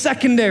 it's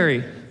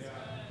secondary.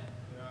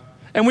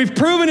 And we've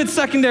proven it's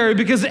secondary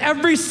because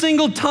every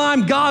single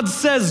time God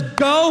says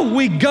go,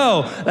 we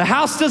go. The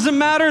house doesn't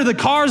matter, the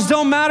cars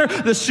don't matter,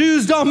 the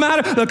shoes don't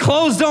matter, the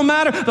clothes don't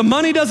matter, the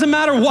money doesn't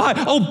matter. Why?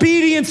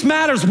 Obedience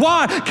matters.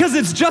 Why? Because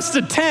it's just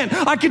a tent.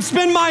 I could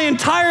spend my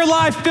entire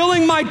life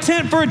filling my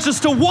tent for it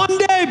just to one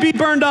day be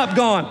burned up,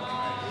 gone.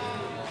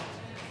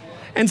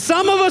 And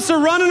some of us are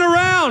running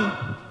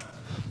around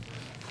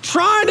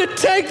trying to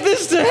take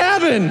this to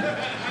heaven.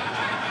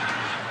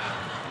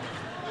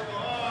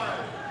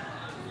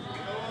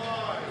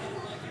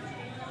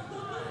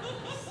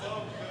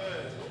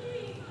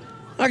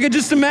 I could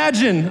just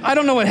imagine, I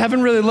don't know what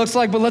heaven really looks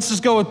like, but let's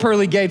just go with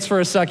pearly gates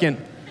for a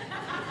second.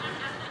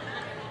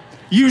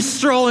 You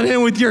strolling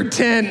in with your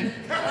tent.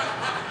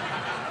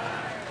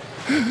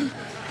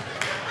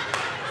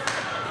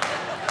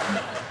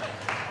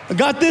 I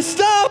got this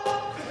stuff.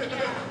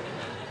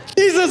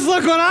 Jesus,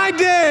 look what I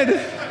did.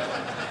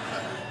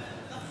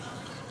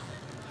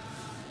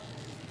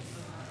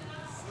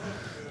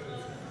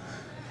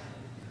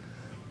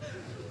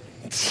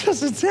 It's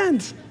just a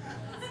tent.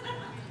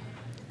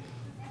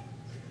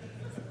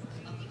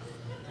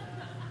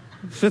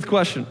 Fifth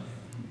question.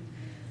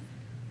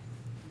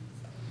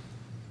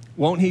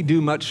 Won't he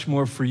do much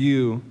more for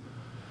you,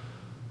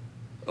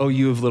 O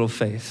you of little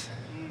faith?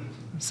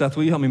 Seth,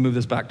 will you help me move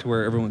this back to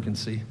where everyone can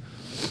see?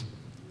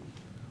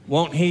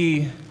 Won't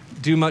he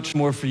do much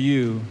more for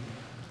you,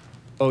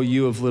 O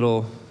you of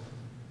little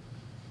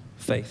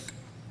faith?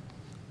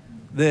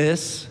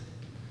 This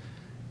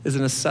is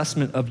an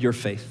assessment of your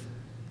faith,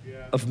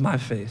 of my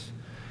faith,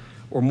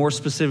 or more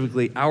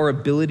specifically, our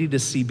ability to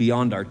see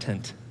beyond our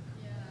tent.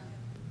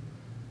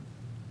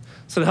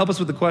 So to help us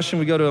with the question,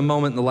 we go to a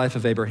moment in the life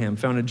of Abraham,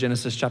 found in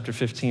Genesis chapter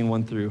 15,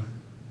 1 through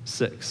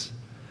 6.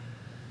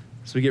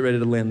 So we get ready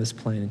to land this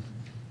plane.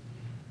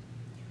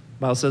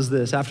 The Bible says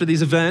this: after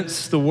these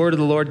events, the word of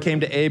the Lord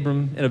came to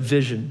Abram in a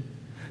vision.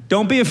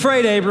 Don't be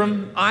afraid,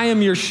 Abram. I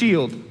am your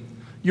shield.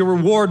 Your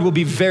reward will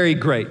be very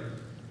great.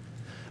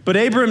 But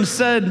Abram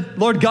said,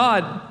 Lord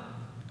God,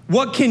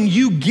 what can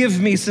you give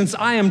me since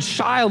I am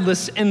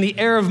childless and the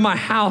heir of my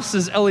house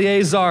is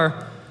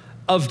Eleazar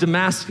of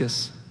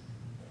Damascus?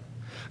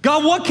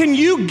 God, what can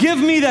you give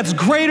me that's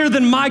greater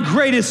than my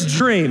greatest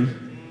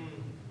dream?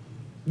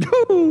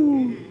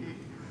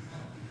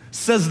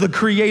 Says the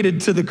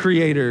created to the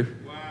creator.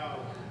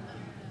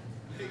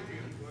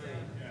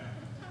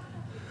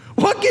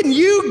 What can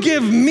you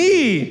give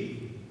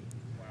me?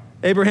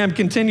 Abraham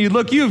continued,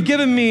 look, you have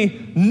given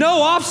me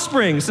no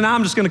offspring. So now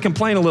I'm just going to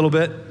complain a little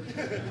bit.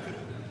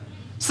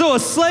 So a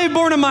slave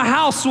born in my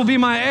house will be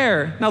my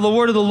heir. Now the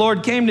word of the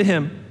Lord came to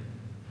him.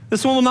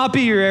 This one will not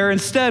be your heir.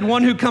 Instead,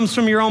 one who comes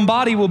from your own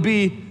body will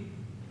be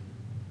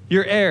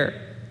your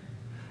heir.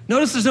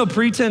 Notice there's no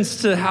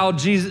pretense to how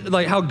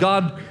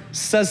God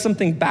says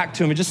something back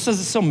to him. It just says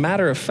it's so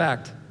matter of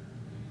fact.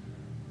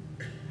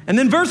 And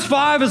then verse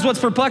 5 is what's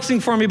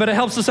perplexing for me, but it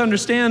helps us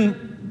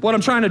understand what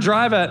I'm trying to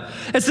drive at.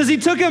 It says he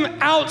took him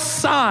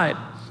outside.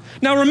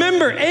 Now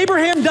remember,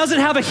 Abraham doesn't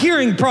have a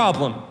hearing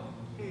problem.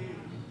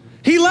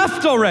 He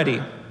left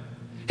already.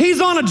 He's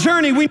on a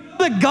journey. We know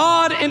that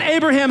God and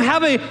Abraham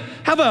have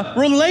a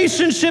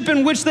relationship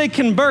in which they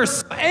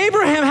converse.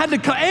 Abram had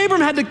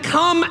to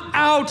come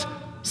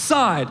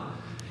outside.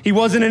 He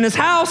wasn't in his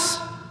house.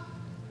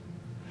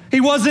 He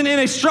wasn't in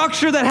a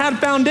structure that had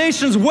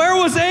foundations. Where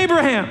was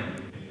Abraham?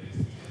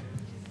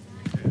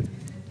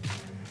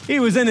 He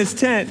was in his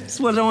tent. This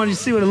is what I want you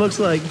to see what it looks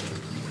like.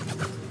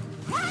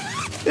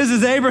 This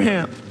is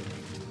Abraham.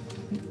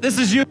 This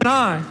is you and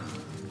I.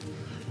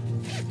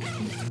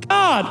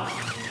 God,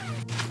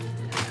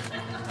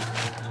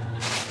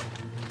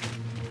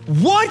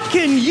 what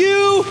can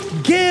you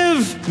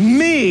give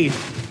me?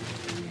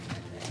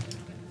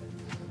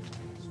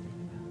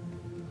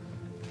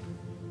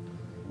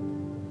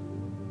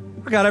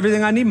 I got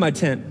everything I need in my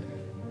tent.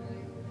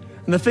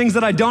 And the things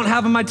that I don't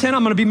have in my tent,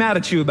 I'm gonna be mad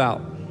at you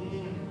about.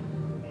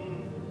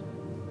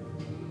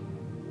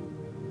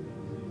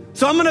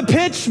 So I'm gonna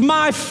pitch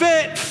my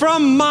fit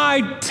from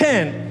my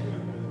tent.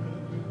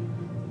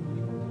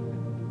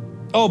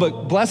 Oh,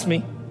 but bless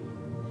me.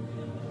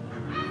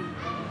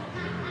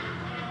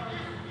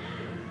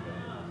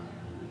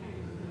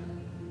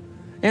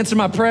 Answer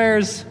my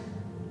prayers.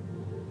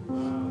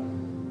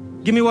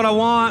 Give me what I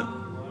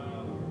want.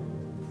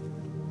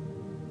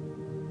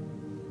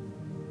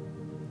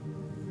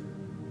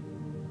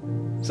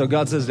 So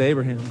God says to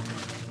Abraham,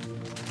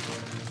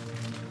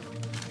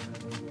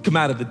 come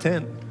out of the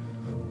tent.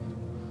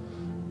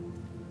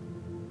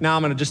 Now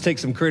I'm gonna just take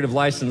some creative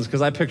license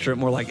because I picture it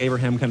more like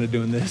Abraham kind of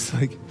doing this.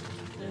 Like,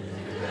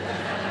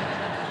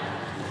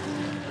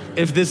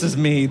 if this is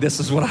me, this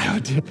is what I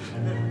would do.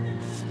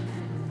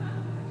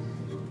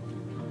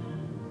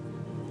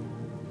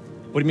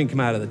 What do you mean come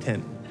out of the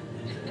tent?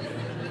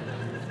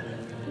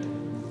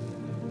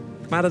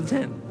 Come out of the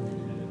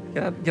tent.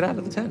 Get out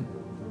of the tent.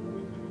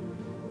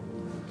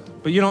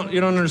 But you don't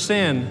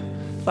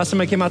understand. Last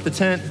time I came out the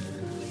tent,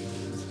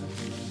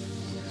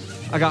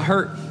 I got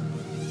hurt.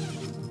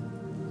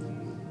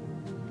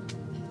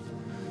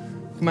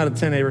 Come out of the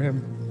tent,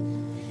 Abraham.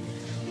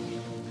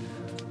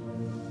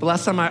 But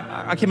last time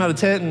I came out of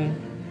the tent and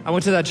I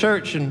went to that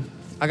church and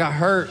I got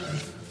hurt.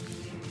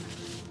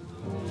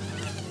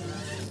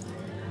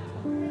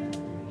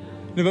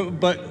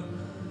 But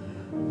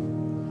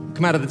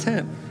come out of the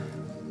tent.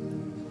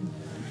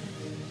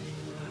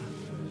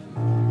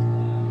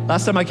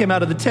 Last time I came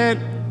out of the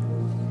tent,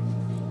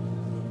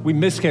 we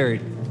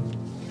miscarried.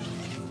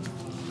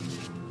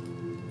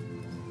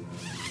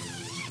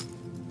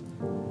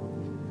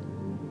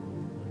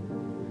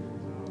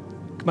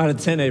 Come out of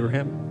the tent,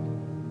 Abraham.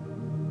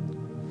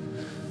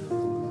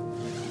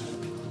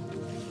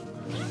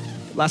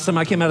 Last time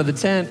I came out of the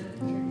tent,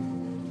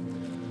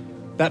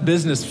 that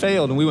business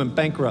failed and we went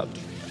bankrupt.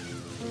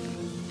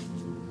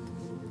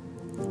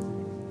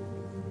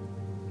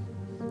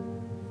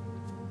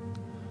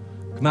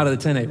 Come out of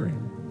the tent, Abraham.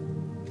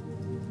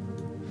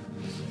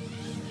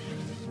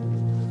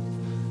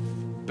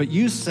 But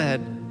you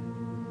said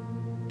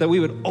that we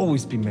would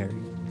always be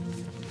married.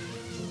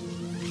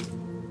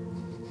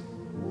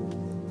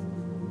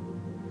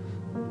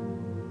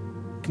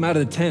 Come out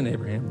of the tent,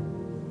 Abraham.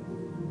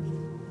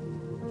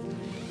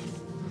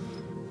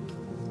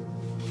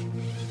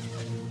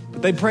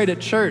 But they prayed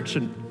at church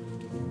and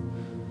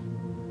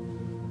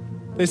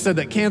they said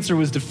that cancer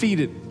was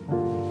defeated.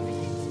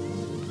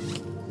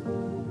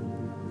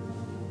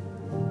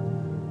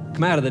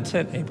 Come out of the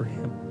tent,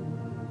 Abraham.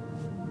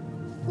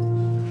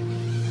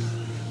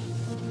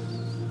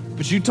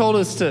 But you told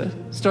us to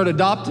start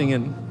adopting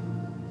and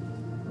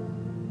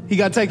he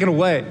got taken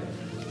away.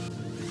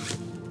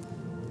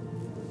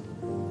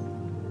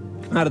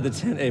 Come out of the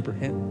tent,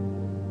 Abraham.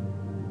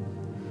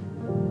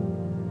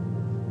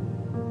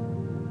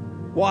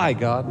 Why,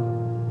 God?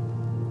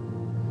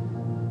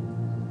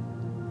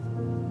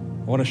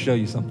 I want to show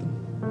you something.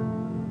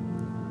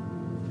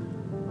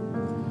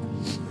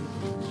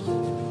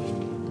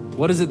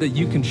 What is it that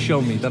you can show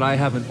me that I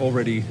haven't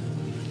already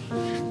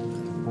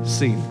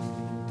seen?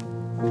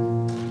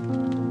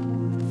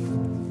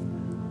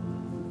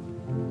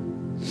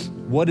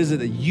 What is it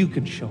that you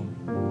can show me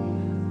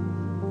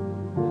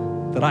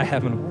that I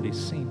haven't already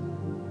seen?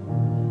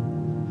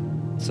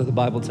 So the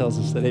Bible tells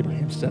us that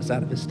Abraham steps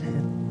out of his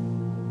tent.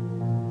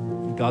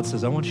 And God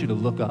says, I want you to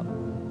look up.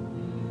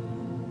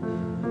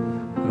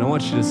 And I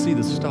want you to see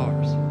the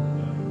stars.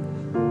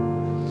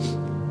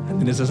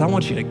 And then he says, I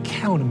want you to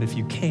count them if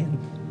you can.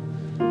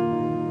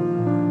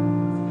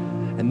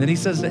 And then he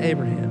says to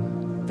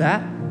Abraham,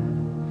 that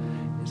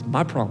is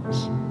my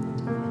promise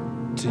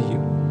to you.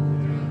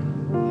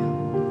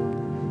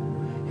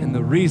 And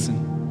the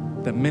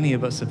reason that many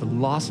of us have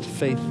lost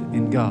faith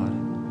in God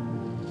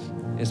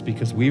is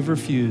because we've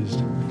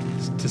refused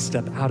to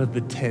step out of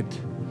the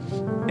tent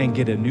and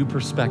get a new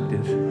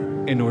perspective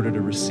in order to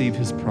receive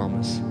his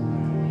promise.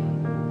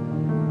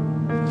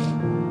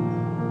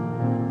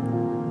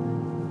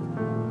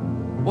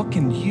 What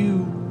can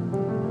you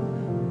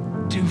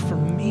do for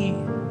me?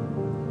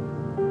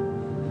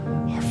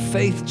 Our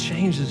faith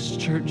changes,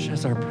 church,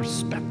 as our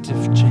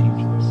perspective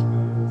changes.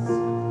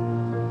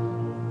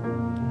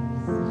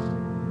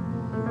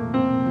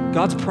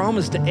 God's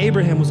promise to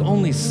Abraham was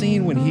only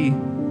seen when he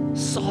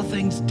saw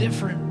things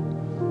different.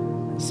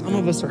 Some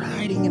of us are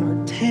hiding in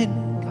our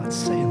tent. God's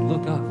saying,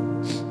 look up.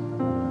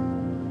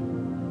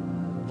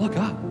 Look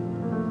up.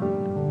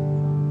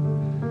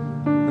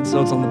 And so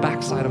it's on the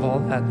backside of all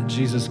that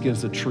Jesus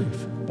gives a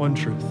truth, one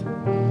truth.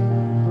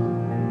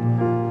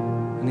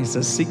 And he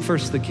says, seek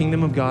first the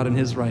kingdom of God and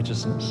his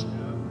righteousness,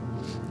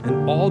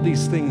 and all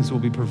these things will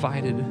be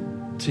provided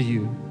to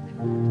you.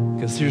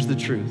 Because here's the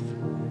truth.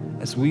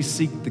 As we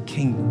seek the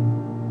kingdom,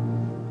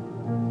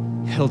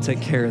 he'll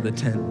take care of the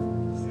tent.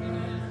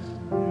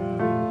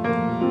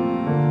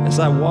 As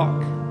I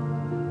walk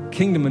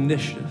kingdom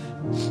initiative,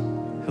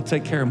 he'll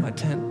take care of my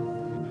tent.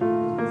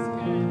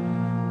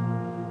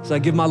 As I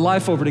give my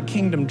life over to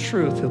kingdom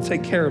truth, he'll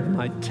take care of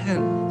my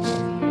tent.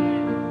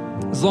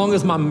 As long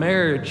as my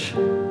marriage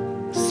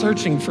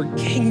searching for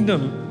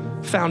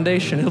kingdom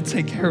foundation, he'll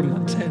take care of my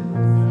tent.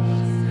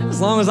 As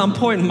long as I'm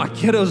pointing my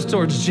kiddos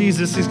towards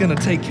Jesus, he's gonna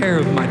take care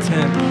of my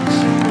tent.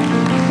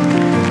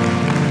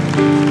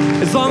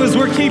 As long as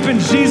we're keeping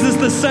Jesus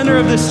the center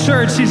of this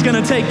church, he's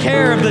gonna take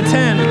care of the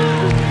tent.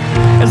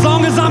 As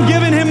long as I'm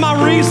giving him my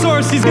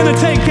resource, he's gonna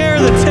take care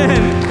of the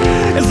tent.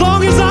 As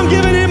long as I'm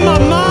giving him my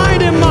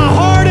mind and my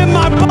heart and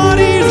my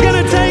body, he's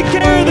gonna take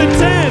care of the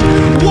tent.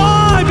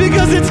 Why?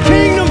 Because it's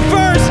kingdom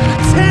first,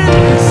 tent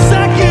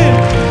second.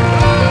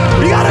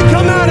 We gotta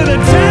come out of the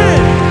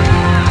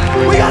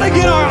tent. We gotta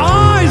get our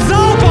eyes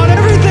up on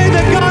everything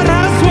that God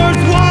has for us.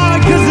 Why?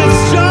 Because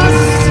it's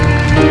just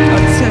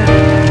a tent.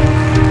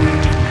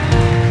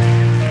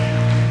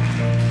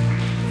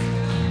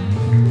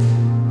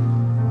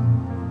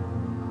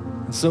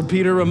 And so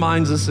Peter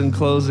reminds us in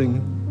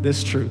closing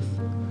this truth.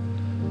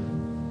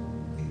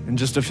 And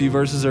just a few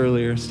verses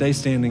earlier, stay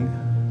standing,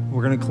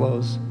 we're gonna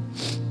close.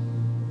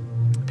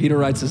 Peter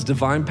writes, his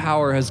divine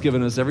power has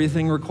given us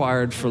everything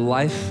required for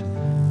life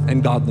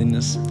and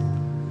godliness,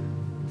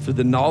 for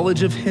the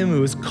knowledge of him who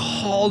has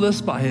called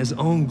us by his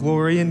own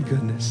glory and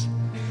goodness.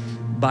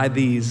 By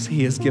these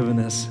he has given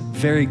us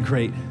very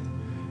great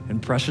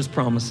and precious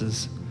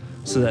promises,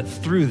 so that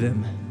through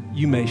them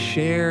you may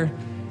share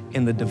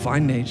in the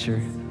divine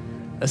nature,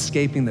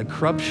 escaping the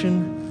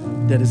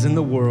corruption that is in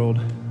the world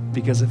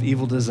because of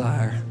evil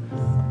desire.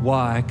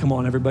 Why? Come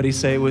on, everybody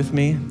say it with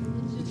me.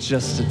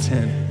 Just a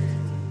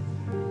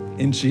 10.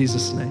 In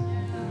Jesus' name.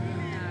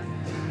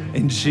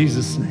 In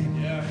Jesus'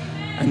 name.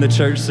 And the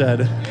church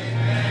said,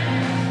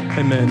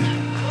 amen.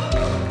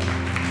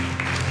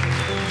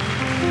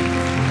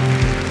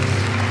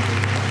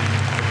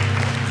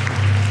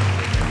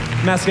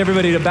 I'm asking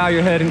everybody to bow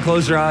your head and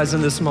close your eyes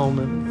in this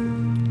moment.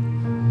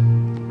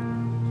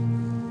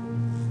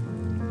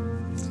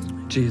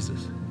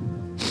 Jesus.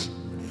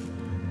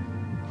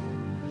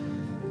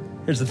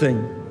 Here's the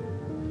thing.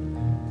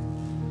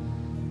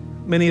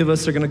 Many of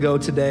us are gonna go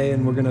today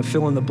and we're gonna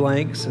fill in the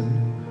blanks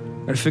and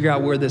we're gonna figure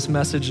out where this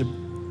message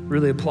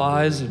really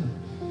applies and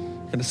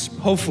gonna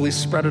hopefully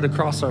spread it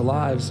across our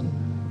lives and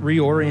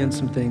reorient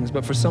some things.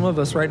 But for some of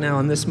us right now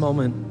in this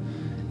moment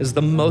is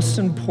the most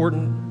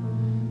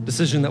important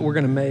decision that we're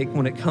gonna make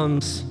when it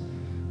comes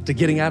to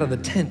getting out of the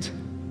tent,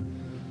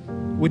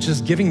 which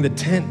is giving the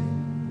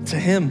tent to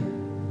him.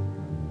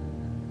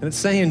 And it's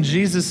saying,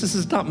 Jesus, this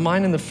is not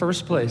mine in the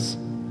first place.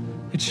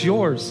 It's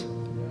yours.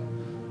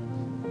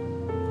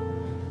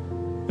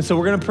 And so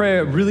we're gonna pray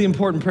a really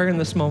important prayer in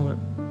this moment.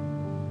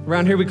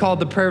 Around here we call it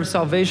the prayer of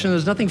salvation.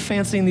 There's nothing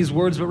fancy in these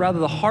words, but rather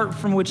the heart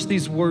from which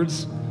these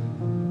words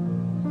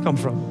come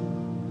from.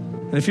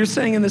 And if you're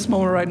saying in this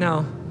moment right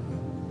now,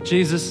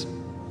 Jesus,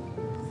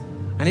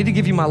 I need to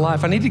give you my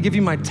life. I need to give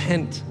you my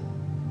tent.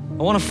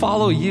 I wanna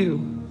follow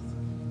you.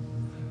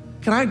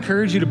 Can I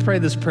encourage you to pray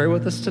this prayer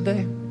with us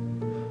today?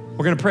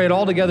 We're gonna pray it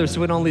all together so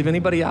we don't leave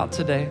anybody out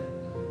today.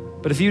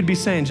 But if you'd be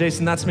saying,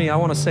 Jason, that's me. I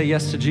wanna say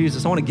yes to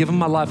Jesus. I wanna give him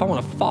my life. I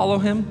wanna follow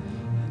him.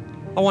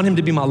 I want him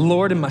to be my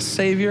Lord and my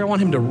Savior. I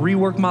want him to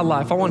rework my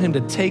life. I want him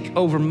to take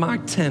over my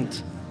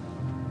tent.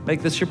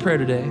 Make this your prayer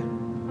today.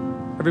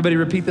 Everybody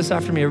repeat this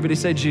after me. Everybody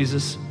say,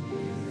 Jesus,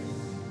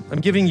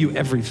 I'm giving you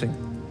everything.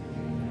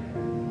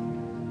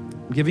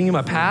 I'm giving you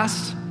my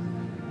past.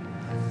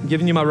 I'm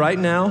giving you my right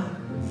now.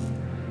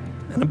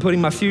 And I'm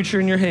putting my future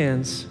in your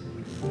hands.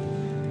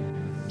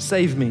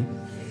 Save me,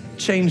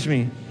 change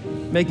me,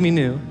 make me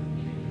new.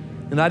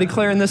 And I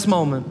declare in this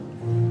moment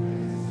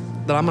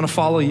that I'm gonna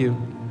follow you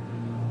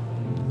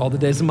all the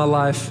days of my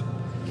life.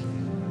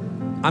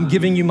 I'm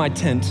giving you my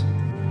tent.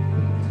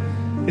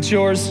 It's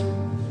yours.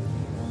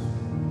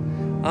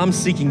 I'm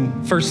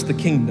seeking first the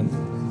kingdom.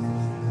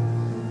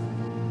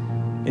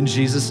 In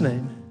Jesus'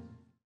 name.